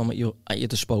choose from at your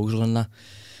disposal. And that,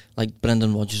 like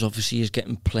Brendan Rodgers, obviously is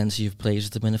getting plenty of players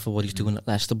at the minute for what he's doing at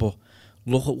Leicester, but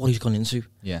look at what he's gone into.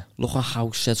 Yeah, look at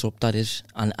how set up that is.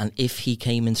 And if he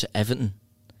came into Everton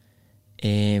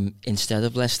instead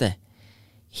of Leicester,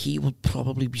 he would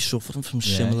probably be suffering from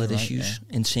similar issues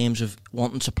in terms of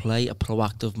wanting to play a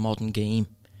proactive modern game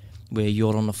where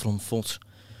you're on the front foot,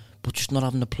 but just not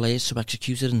having the players to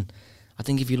execute it. And I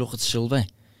think if you look at Silva,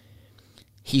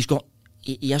 he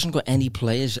hasn't got any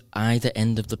players either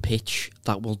end of the pitch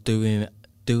that will do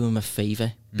him a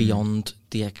favour beyond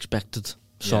the expected.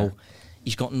 So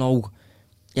he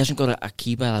hasn't got a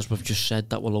keeper, as we've just said,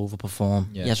 that will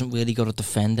overperform. He hasn't really got a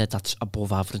defender that's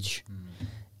above average.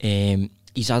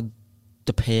 He's had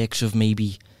the perks of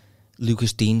maybe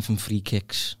Lucas Dean from free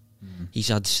kicks. He's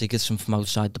had Sigurdsson from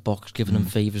outside the box, giving him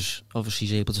favours. Obviously,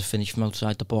 he's able to finish from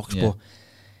outside the box, but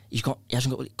he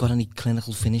hasn't got any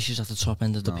clinical finishes at the top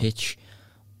end of the pitch.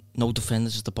 No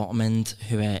defenders at the bottom end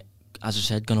who are, as I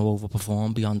said, going to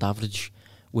overperform beyond average.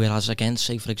 Whereas against,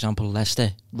 say, for example,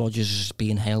 Leicester, Rodgers is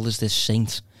being hailed as this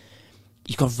saint.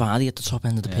 He's got Vardy at the top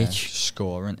end of the pitch.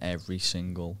 Scoring every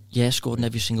single... scoring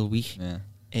every single week.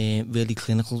 Really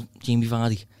clinical, Jamie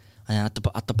Vardy. And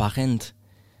at the back end,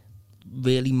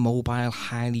 really mobile,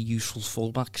 highly useful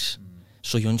fullbacks.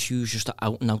 So Yunchu's just an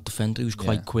out-and-out defender who's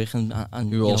quite quick and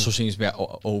who also seems to be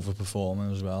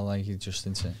overperforming as well. Like, he's just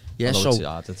into... so it's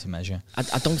harder to measure.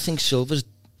 I don't think Silva's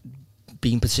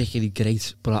been particularly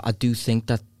great, but I do think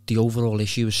that the overall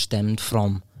issue is stemmed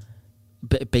from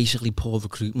basically poor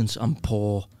recruitment and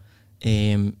poor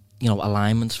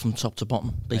alignments from top to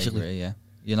bottom, basically. I agree, yeah.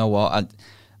 You know what?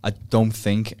 I don't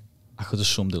think I could have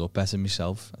summed it up better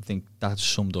myself. I think that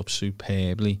summed up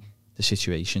superbly the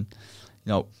situation.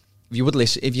 If you would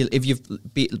listen, if you've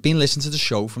been listening to the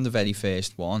show from the very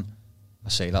first one, I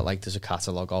say that like there's a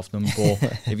catalogue of them, but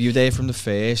if you're there from the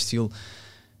first, you'll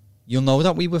know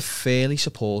that we were fairly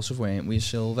supportive, weren't we,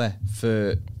 Silva,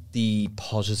 for the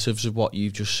positives of what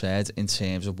you've just said in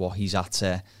terms of what he's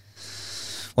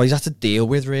what he's had to deal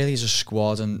with really as a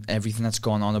squad and everything that's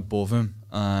gone on above him.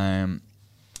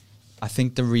 I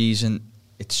think the reason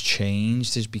it's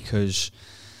changed is because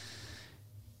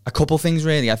a couple of things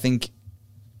really. I think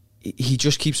he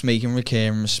just keeps making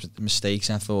recurring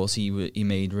mistakes. I thought he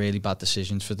made really bad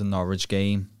decisions for the Norwich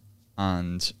game,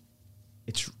 and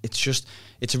it's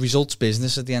a results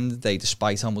business at the end of the day.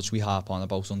 Despite how much we harp on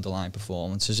about underlying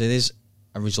performances, it is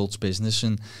a results business,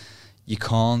 and you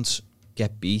can't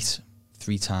get beat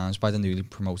 3 times by the newly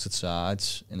promoted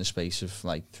sides in the space of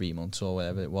like 3 months or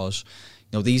whatever it was.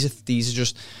 You know, these are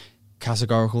just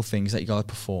categorical things that you got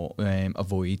to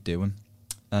avoid doing.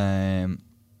 And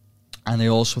I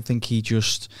also think he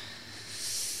just...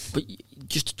 But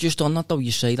just on that though,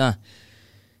 you say that.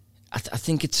 I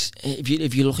think it's...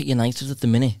 If you look at United at the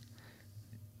minute,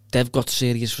 they've got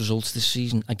serious results this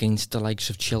season against the likes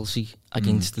of Chelsea,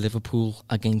 against Liverpool,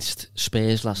 against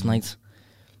Spurs last night.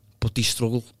 But they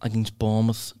struggle against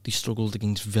Bournemouth, they struggled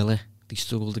against Villa, they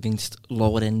struggled against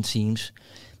lower end teams.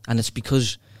 And it's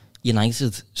because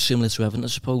United, similar to Everton I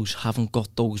suppose, haven't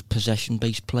got those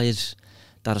possession-based players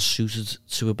that are suited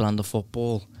to a brand of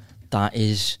football that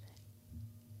is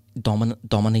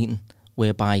dominating,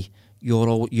 whereby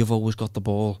you've always got the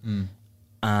ball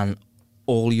and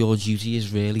all your duty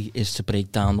is to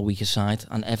break down the weaker side,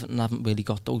 and Everton haven't really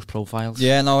got those profiles.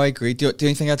 Yeah, no, I agree. The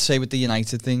only thing I'd say with the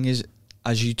United thing is,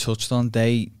 as you touched on,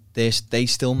 they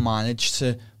still managed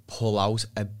to pull out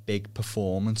a big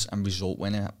performance and result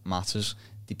when it matters.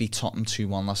 They beat Tottenham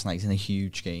 2-1 last night in a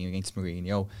huge game against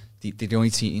Mourinho. They're the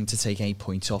only team to take any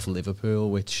points off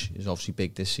Liverpool, which is obviously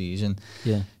big this season.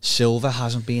 Yeah, Silva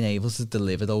hasn't been able to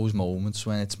deliver those moments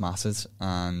when it's mattered,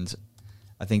 and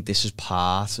I think this is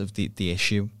part of the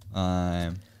issue.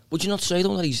 Would you not say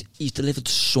though that he's delivered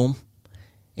some,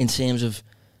 in terms of,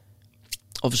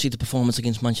 obviously the performance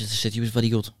against Manchester City was very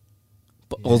good,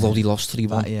 but although he lost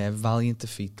 3-1, valiant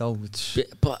defeat though.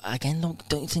 But again,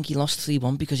 don't you think he lost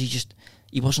 3-1 because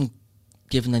he wasn't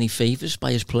given any favours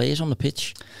by his players on the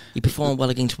pitch? He performed well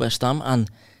against West Ham and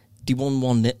they won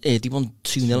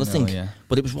 2-0 I think,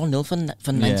 but it was 1-0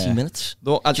 for 90 minutes.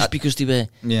 Because they were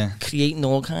creating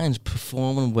all kinds,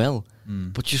 performing well,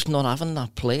 but just not having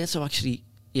that player to actually,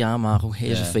 Marco,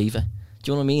 here's a favour.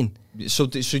 Do you know what I mean? So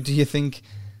do you think?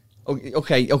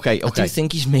 Okay. I do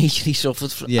think he's majorly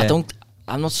suffered from.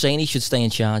 I'm not saying he should stay in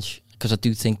charge because I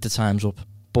do think the time's up,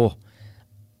 but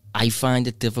I find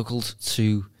it difficult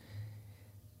to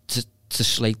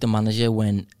slate the manager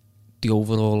when the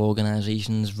overall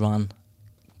organisation's run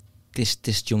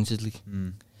disjunctedly.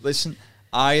 Listen,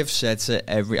 I've said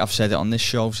it on this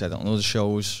show, I've said it on other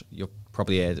shows, you're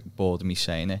probably bored of me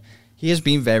saying it. He has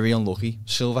been very unlucky.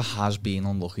 Silva has been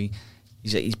unlucky.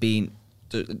 He's been,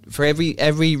 for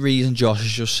every reason Josh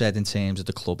has just said in terms of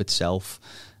the club itself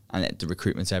and the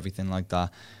recruitment, everything like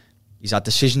that. He's had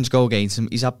decisions go against him.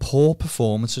 He's had poor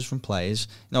performances from players.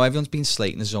 You know, everyone's been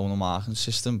slating the zonal marking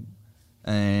system.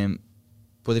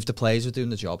 But if the players were doing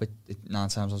the job, it 9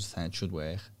 times out of 10 it should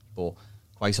work. But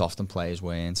quite often players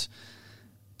weren't.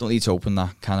 Don't need to open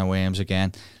that can of worms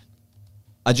again.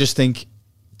 I just think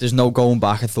there's no going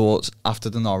back. I thought after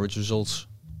the Norwich results,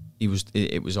 it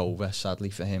was over,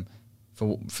 sadly for him.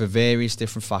 For various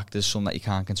different factors, some that you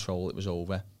can't control, it was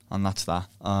over. And that's that.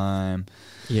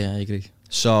 Yeah, I agree.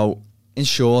 So, in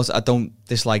short, I don't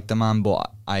dislike the man,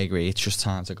 but I agree, it's just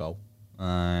time to go.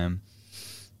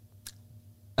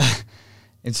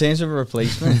 In terms of a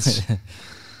replacement,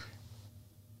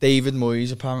 David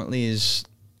Moyes apparently is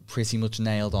pretty much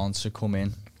nailed on to come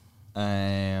in.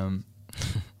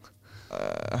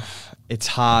 It's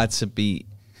hard to be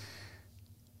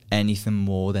anything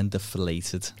more than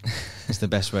deflated. It's the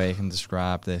best way I can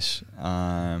describe this.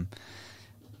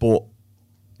 But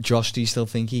Josh, do you still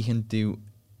think he can do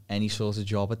any sort of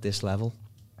job at this level?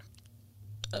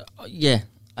 Yeah,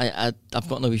 I've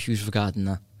got no issues regarding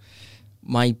that.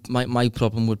 My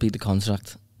problem would be the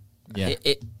contract. Yeah.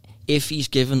 If he's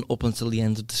given up until the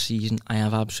end of the season, I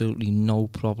have absolutely no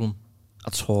problem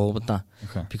at all with that.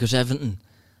 Okay. Because Everton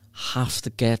have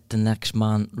to get the next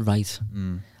man right.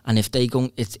 And if they go,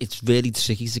 it's really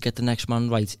tricky to get the next man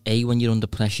right. A, when you're under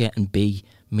pressure, and B,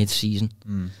 mid-season.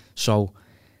 So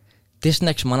this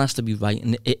next man has to be right.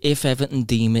 And if Everton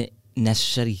deem it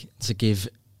necessary to give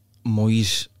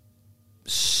Moyes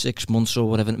 6 months or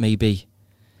whatever it may be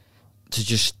to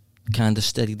just kind of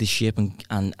steady the ship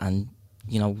and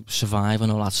you know, survive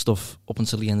and all that stuff up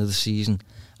until the end of the season,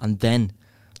 and then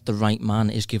the right man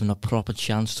is given a proper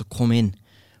chance to come in,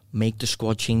 make the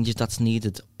squad changes that's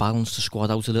needed, balance the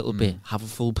squad out a little bit, have a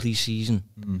full pre-season,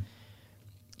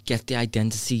 get the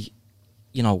identity,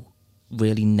 you know,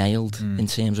 really nailed in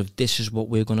terms of this is what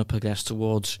we're going to progress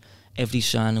towards every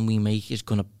signing we make is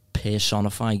going to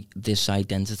personify this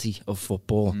identity of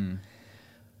football.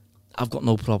 I've got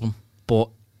no problem. But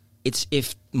it's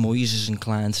if Moyes is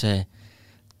inclined to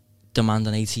demand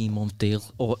an 18-month deal,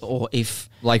 or if,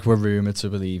 like we're rumoured to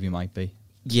believe he might be.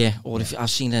 Yeah, or if I've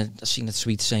seen a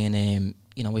tweet saying,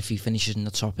 if he finishes in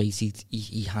the top 8,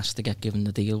 he has to get given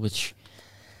the deal. Which,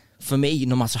 for me,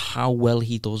 no matter how well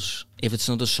he does, if it's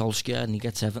another Solskjaer and he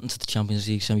gets Everton to the Champions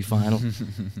League semi-final,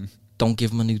 don't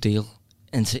give him a new deal.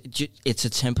 And it's a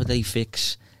temporary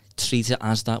fix. Treat it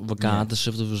as that, regardless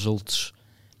of the results,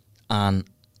 and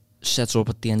set up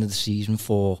at the end of the season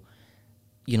for,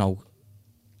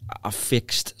 a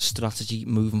fixed strategy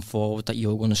moving forward that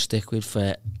you're going to stick with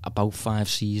for about 5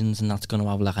 seasons, and that's going to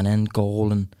have like an end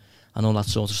goal and all that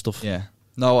sort of stuff. Yeah.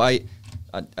 No, I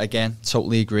again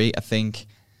totally agree. I think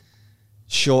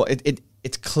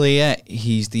it's clear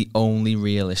he's the only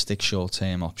realistic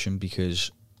short-term option,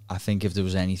 because I think if there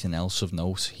was anything else of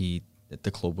note,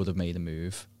 the club would have made a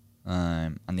move,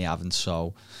 and they haven't.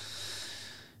 So,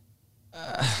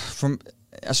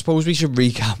 I suppose we should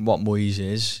recap what Moyes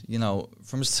is.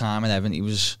 From his time at Everton, he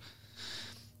was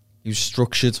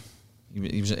structured.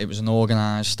 It was an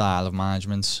organised style of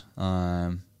management.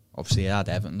 Obviously, he had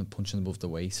Everton punching above the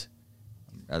weight.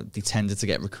 They tended to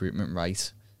get recruitment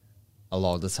right a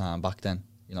lot of the time back then.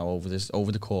 Over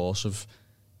the course of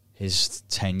his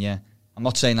tenure, I'm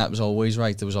not saying that was always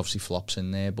right. There was obviously flops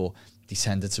in there, but they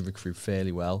tended to recruit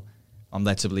fairly well. I'm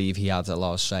led to believe he had a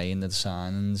lot of say in the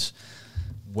signings.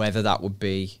 Whether that would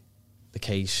be the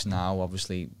case now,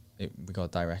 obviously, we got a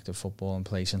director of football in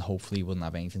place, and hopefully he wouldn't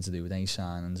have anything to do with any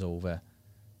signings over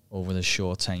the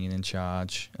short tenure in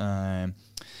charge. Everton,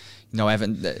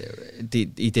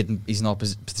 he's not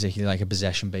particularly like a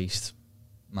possession-based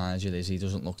manager. He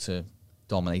doesn't look to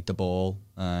dominate the ball.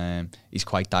 He's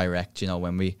quite direct.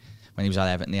 When he was at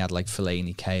Everton, he had like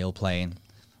Fellaini, Cahill playing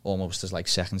almost as like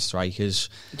second strikers.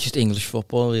 Just English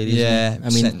football, really. Yeah,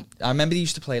 I remember they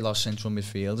used to play a lot of central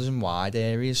midfielders in wide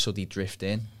areas, so they drift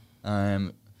in.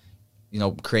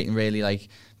 Creating really like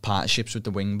partnerships with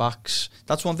the wing backs.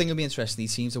 That's one thing that'll be interesting. He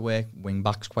seems to work wing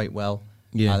backs quite well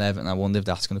at Everton. I wonder if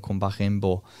that's going to come back in,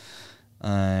 but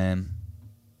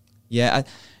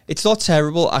it's not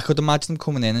terrible. I could imagine them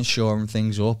coming in and shoring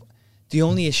things up. The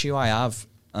only issue I have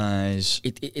is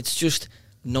it's just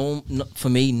for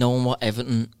me, knowing what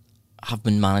Everton have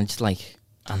been managed like,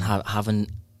 and having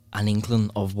an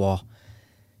inkling of what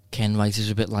Ken Wright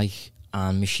is a bit like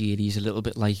and Mashiri is a little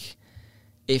bit like.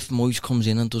 If Moyes comes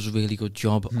in and does a really good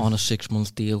job on a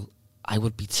 6-month deal, I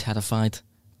would be terrified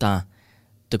that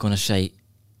they're going to say,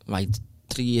 right,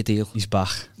 3-year deal. He's back.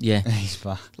 Yeah. He's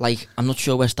back. Like, I'm not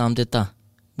sure West Ham did that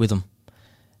with him.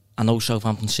 I know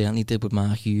Southampton certainly did with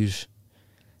Mark Hughes.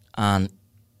 And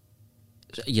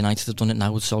United have done it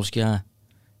now with Solskjaer.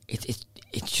 It's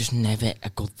just never a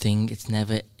good thing. It's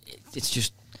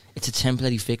a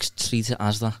temporary fix. Treat it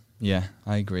as that. Yeah,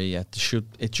 I agree. Yeah,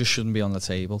 it just shouldn't be on the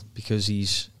table, because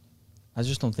I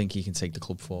just don't think he can take the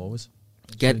club forward.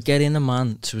 Get in a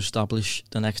man to establish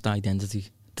the next identity.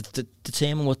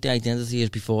 Determine what the identity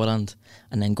is beforehand,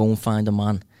 and then go and find a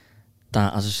man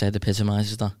that, as I said,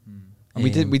 epitomises that. And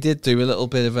we did do a little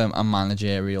bit of a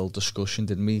managerial discussion,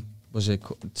 didn't we? Was it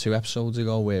 2 episodes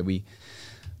ago where we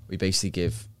basically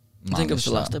give? I think it was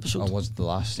the last episode. Or was it the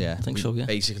last? Yeah, I think so. Yeah.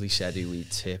 Basically said who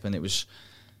we'd tip, and it was.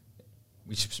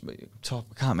 I can't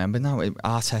remember now.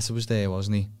 Arteta was there,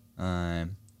 wasn't he?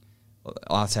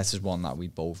 Arteta's one that we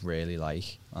both really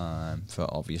like, for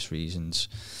obvious reasons.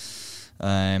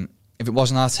 If it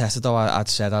wasn't Arteta, though, I'd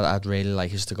said I'd really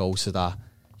like us to go to that.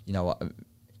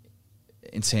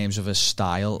 In terms of a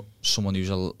style, someone who's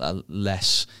a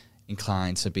less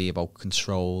inclined to be about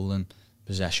control and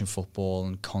possession football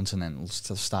and continental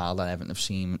style that Everton have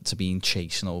seemed to be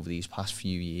chasing over these past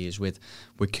few years with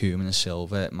Koeman and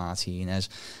Silva, Martinez,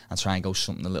 and try and go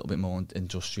something a little bit more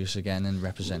industrious again and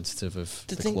representative of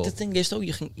the club. The thing is, though,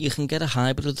 you can get a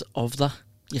hybrid of that.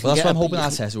 That's what I'm hoping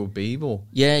Arteta would be, but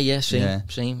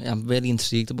same. I'm really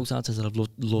intrigued about Arteta. I'd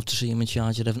love to see him in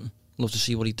charge of Everton. Love to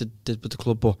see what he did with the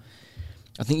club, but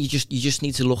I think you just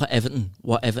need to look at Everton,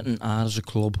 what Everton are as a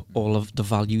club, all of the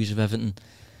values of Everton.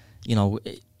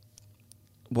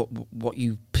 What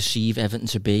you perceive Everton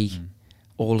to be,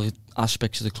 all the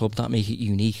aspects of the club that make it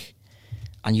unique,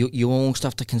 and you almost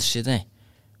have to consider.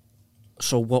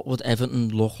 So, what would Everton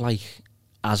look like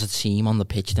as a team on the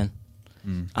pitch then?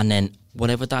 And then,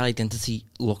 whatever that identity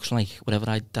looks like, whatever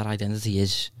that identity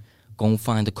is, go and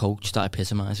find a coach that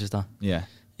epitomises that. Yeah.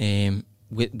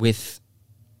 With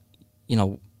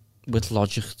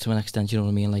logic to an extent, you know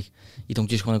what I mean? Like, you don't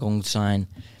just want to go and sign,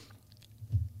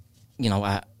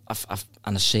 a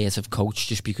an assertive coach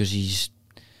just because he's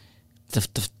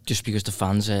just because the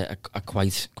fans are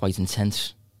quite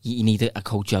intense. You need a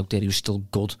coach out there who's still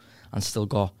good and still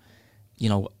got, you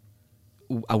know,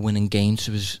 a winning game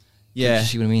to his. Yeah, you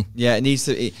see what I mean? Yeah, it needs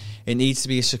to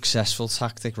be a successful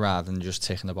tactic rather than just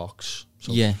ticking the box.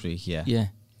 So to speak. Yeah.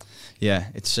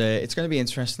 It's going to be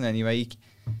interesting anyway.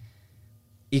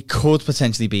 He could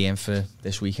potentially be in for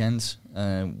this weekend,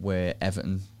 where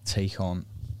Everton take on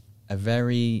a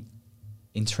very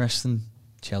interesting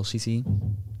Chelsea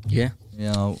team. Yeah,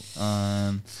 you know,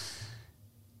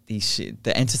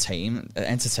 they're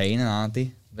entertaining, aren't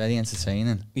they? Very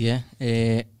entertaining. Yeah.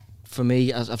 For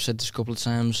me, as I've said this a couple of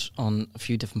times on a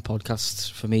few different podcasts,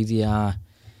 for me they are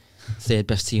third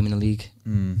best team in the league.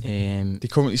 They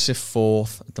currently sit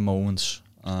fourth at the moment.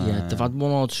 They've had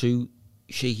one or two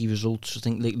shaky results. I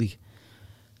think lately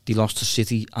they lost to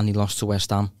City and they lost to West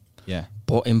Ham. Yeah,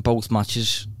 but in both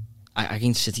matches,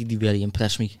 against City, they really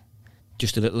impressed me.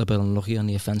 Just a little bit unlucky on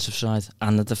the offensive side,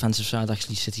 and the defensive side.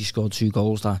 Actually, City scored 2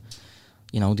 goals that,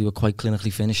 you know, they were quite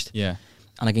clinically finished. Yeah.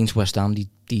 And against West Ham, they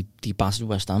battered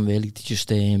West Ham, really. They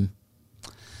just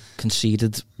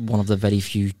conceded one of the very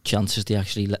few chances they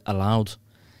actually allowed.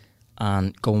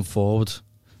 And going forward,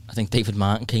 I think David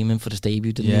Martin came in for his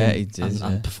debut, didn't he? Yeah, he did.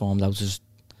 And performed out his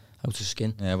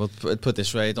skin. Yeah, well, put it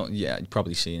this way, you've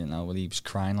probably seen it now, but he was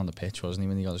crying on the pitch, wasn't he,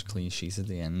 when he got his clean sheet at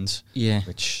the end? Yeah.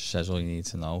 Which says all you need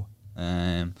to know.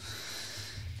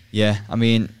 Yeah, I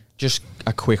mean, just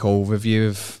a quick overview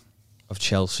of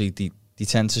Chelsea. They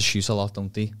tend to shoot a lot,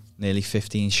 don't they? Nearly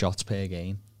 15 shots per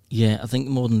game. Yeah, I think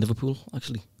more than Liverpool,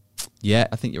 actually. Yeah,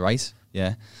 I think you're right.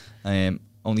 Yeah.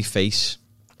 Only face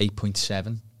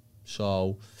 8.7.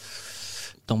 So...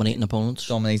 Dominating opponents.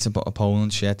 Yeah.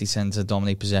 They tend to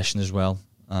dominate possession as well.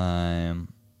 XG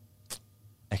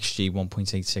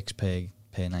 1.86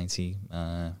 per 90.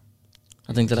 I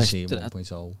think that...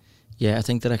 1.0. Yeah, I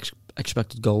think that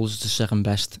expected goals is the second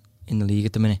best in the league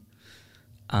at the minute.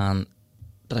 And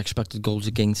that expected goals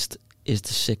against is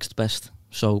the 6th best.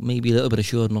 So maybe a little bit of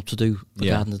shoring up to do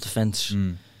regarding the defence.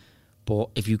 But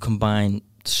if you combine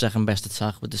the second best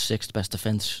attack with the 6th best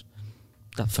defence,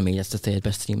 that for me, that's the 3rd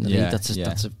best team in the league.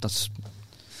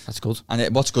 That's good.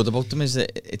 And what's good about them is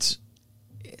that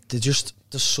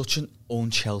they're such an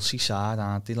un-Chelsea side,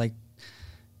 aren't they? Like,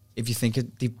 if you think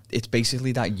it's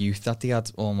basically that youth that they had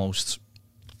almost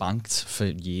banked for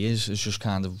years is just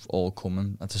kind of all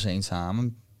coming at the same time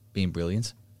and being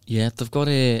brilliant. Yeah, they've got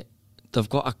a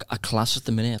class at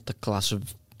the minute, the class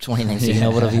of 2019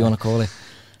 or whatever you want to call it,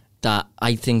 that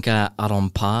I think are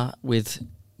on par with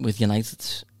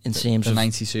United in terms of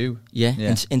 92.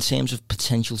 Yeah. In terms of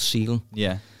potential ceiling.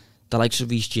 Yeah, the likes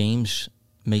of Reece James,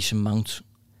 Mason Mount,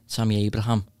 Tammy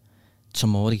Abraham,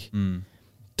 Tomori.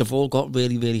 They've all got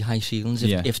really, really high ceilings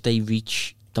if they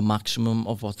reach the maximum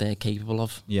of what they're capable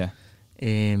of. Yeah.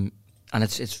 And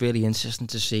it's really interesting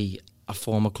to see a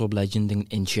former club legend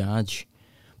in charge,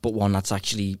 but one that's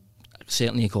actually,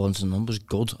 certainly according to the numbers,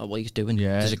 good at what he's doing.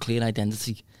 Yeah. There's a clear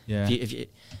identity. Yeah. If you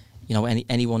know,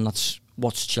 anyone that's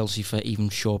watched Chelsea for even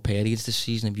short periods this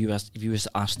season, if you was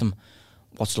to ask them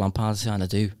what's Lampard trying to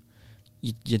do,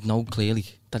 you'd know clearly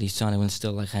that he's trying to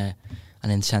instill like an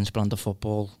intense brand of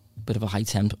football, bit of a high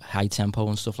tempo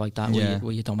and stuff like that,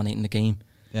 where you're dominating the game.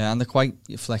 Yeah, and they're quite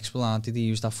flexible, aren't they? They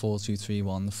use that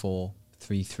 4-2-3-1, the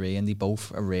 4-3-3, and they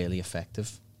both are really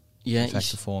effective. Yeah,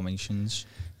 effective formations.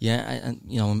 Yeah, and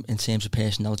you know, in terms of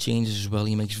personnel changes as well,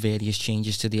 he makes various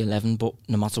changes to the 11, but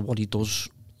no matter what he does,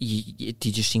 they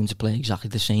just seem to play exactly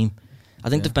the same. I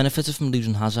think they've benefited from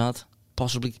losing Hazard,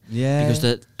 possibly. Yeah. Because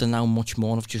they're now much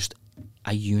more of just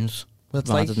a unit,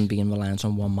 rather than being reliant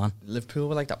on one man. Liverpool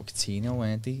were like that with Coutinho,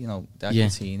 weren't they? You know,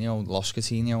 Coutinho, lost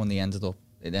Coutinho, and it ended up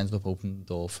opening the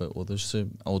door for others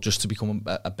to become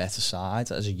a better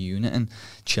side as a unit. And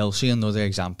Chelsea, another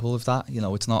example of that. You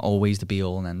know, it's not always the be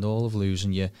all and end all of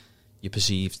losing your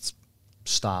perceived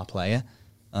star player.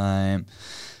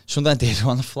 Something I did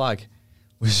on the flag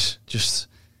was just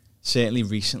certainly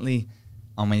recently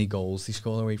how many goals they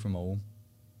scored away from home.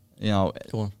 You know,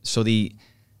 so they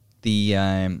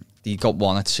got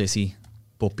 1 at City,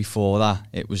 but before that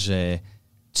it was 2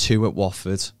 at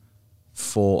Watford,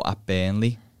 4 at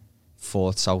Burnley, 4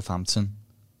 at Southampton,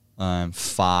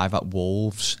 5 at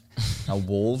Wolves. Now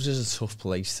Wolves is a tough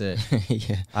place to.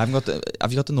 Yeah. Have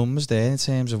you got the numbers there in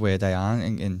terms of where they are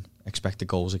in expected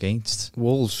goals against?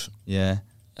 Wolves. Yeah.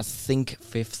 I think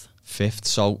 5th.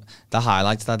 So that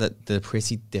highlights that they're a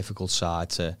pretty difficult side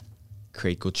to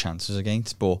create good chances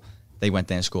against, but they went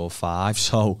there and scored 5.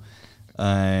 So 3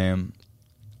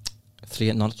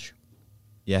 at Norwich.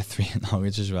 Yeah, 3 at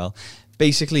Norwich as well.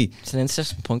 basically... It's an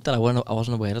interesting point that I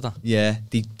wasn't aware of that. Yeah,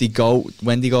 they go...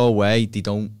 When they go away, they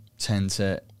don't tend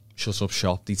to shut up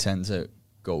shop. They tend to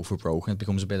go for broke, and it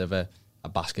becomes a bit of a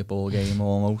basketball game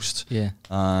almost. Yeah.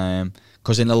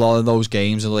 Because in a lot of those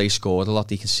games, they scored a lot,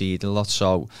 they conceded a lot.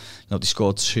 So, they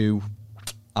scored 2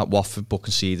 at Watford, but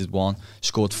conceded 1.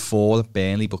 Scored 4 at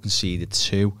Burnley, but conceded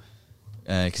 2.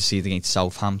 Conceded against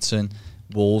Southampton.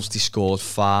 Wolves, they scored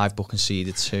 5, but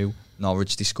conceded 2.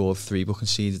 Norwich, they scored 3, but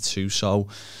conceded 2. So,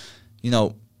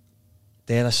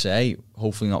 dare I say,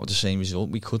 hopefully not with the same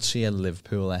result, we could see a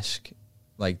Liverpool-esque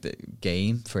the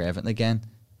game for Everton again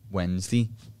Wednesday,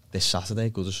 this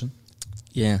Saturday, Goodison.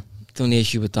 Yeah, the only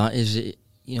issue with that is,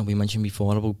 we mentioned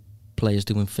before about players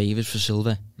doing favours for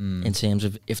Silva in terms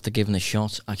of if they're given a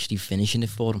shot, actually finishing it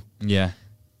for them. Yeah.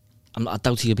 I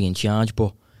doubt he'll be in charge,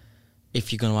 but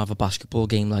if you're going to have a basketball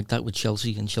game like that with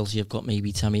Chelsea, and Chelsea have got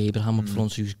maybe Tammy Abraham up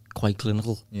front who's quite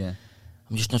clinical, I'm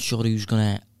just not sure who's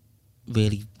going to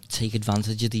really take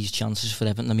advantage of these chances for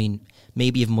Everton. I mean,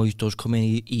 maybe if Moyes does come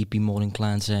in, he'd be more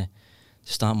inclined to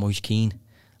start Moyes Keane.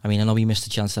 I mean, I know he missed a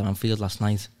chance at Anfield last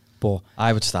night, but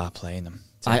I would start playing him.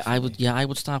 I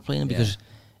would start playing him because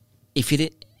if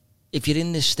you're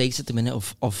in this state at the minute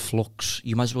of flux,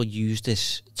 you might as well use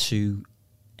this to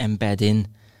embed in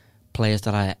players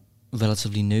that are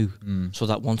relatively new, so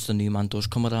that once the new man does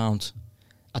come around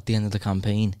at the end of the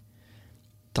campaign,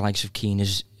 the likes of Keane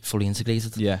is fully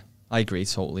integrated. Yeah, I agree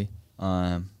totally.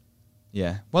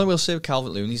 Yeah, well, we'll say with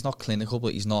Calvert-Lewin, he's not clinical,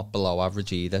 but he's not below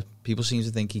average either. People seem to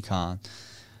think he can't,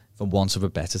 for want of a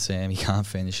better term, he can't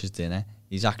finish his dinner.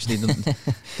 He's actually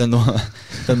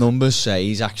the numbers say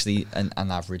he's actually an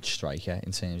average striker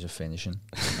in terms of finishing.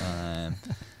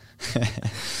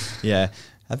 Yeah,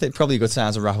 I think probably a good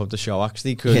time to wrap up the show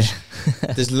actually, because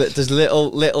there's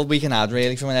little we can add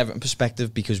really from an Everton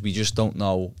perspective, because we just don't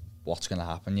know what's going to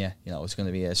happen. It's going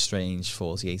to be a strange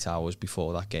 48 hours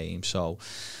before that game. So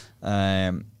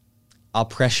I'll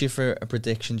press you for a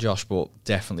prediction, Josh, but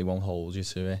definitely won't hold you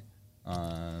to it.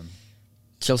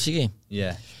 Chelsea game?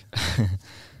 Yeah.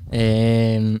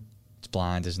 It's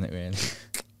blind, isn't it, really?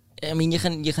 I mean, you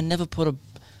can never put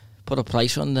a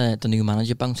price on the new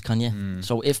manager bounce, can you?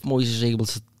 So if Moyes is able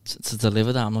to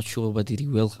deliver that, I'm not sure whether he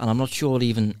will, and I'm not sure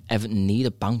even Everton need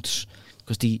a bounce,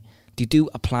 because they do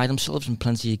apply themselves in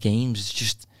plenty of games. It's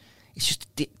just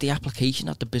the application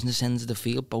at the business ends of the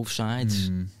field, both sides.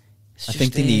 I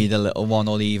think they need a little one,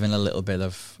 or even a little bit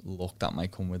of luck that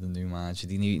might come with a new manager.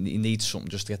 They need something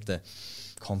just to get the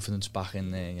confidence back in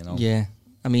there, Yeah,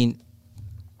 I mean,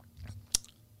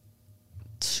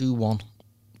 2-1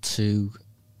 to...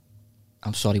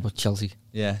 I'm sorry, but Chelsea.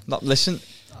 Yeah, listen,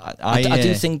 I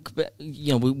do think,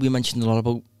 we mentioned a lot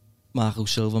about Marco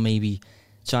Silva maybe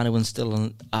trying to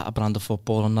instill a brand of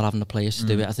football and not having the players to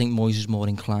do it. I think Moyes is more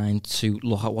inclined to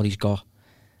look at what he's got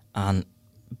and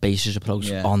base his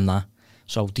approach on that.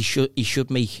 So he should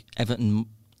make Everton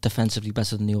defensively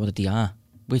better than they already are,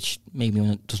 which maybe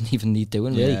doesn't even need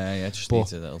doing. Really. Yeah, just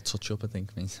needs a little touch up, I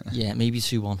think. Yeah, maybe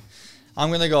 2-1. I'm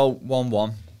going to go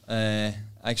 1-1.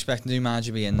 I expect the new manager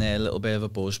to be in there, a little bit of a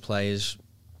buzz, players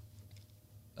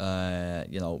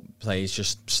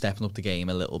just stepping up the game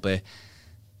a little bit.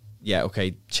 Yeah,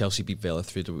 okay, Chelsea beat Villa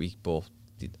through the week, but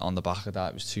on the back of that,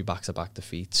 it was 2 back-to-back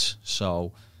defeats.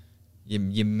 So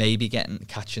you may be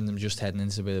catching them just heading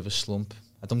into a bit of a slump.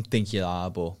 I don't think you are,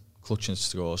 but clutching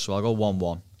straws. So I'll go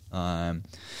 1-1.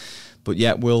 But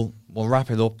yeah, we'll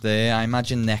wrap it up there. I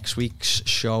imagine next week's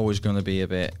show is going to be a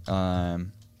bit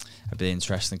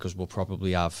interesting, because we'll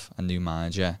probably have a new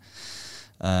manager.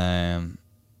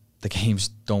 The games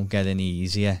don't get any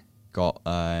easier. Got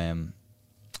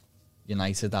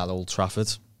United at Old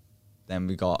Trafford. Then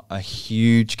we got a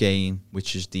huge game,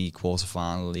 which is the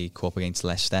quarter-final League Cup against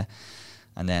Leicester.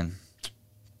 And then,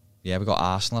 we got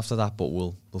Arsenal after that, but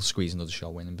we'll squeeze another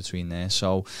show in between there.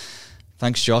 So,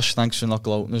 thanks, Josh. Thanks for not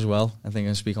gloating as well. I think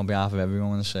I speak on behalf of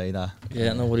everyone when I say that.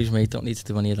 Yeah, no worries, mate. Don't need to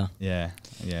do any of that. Yeah,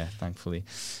 thankfully.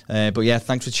 But yeah,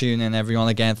 thanks for tuning in, everyone.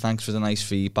 Again, thanks for the nice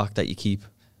feedback that you keep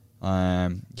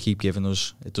giving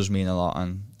us. It does mean a lot,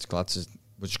 and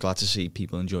we're just glad to see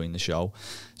people enjoying the show.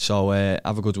 So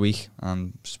have a good week,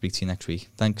 and speak to you next week.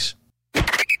 Thanks.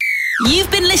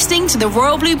 You've been listening to the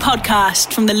Royal Blue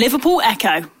Podcast from the Liverpool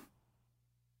Echo.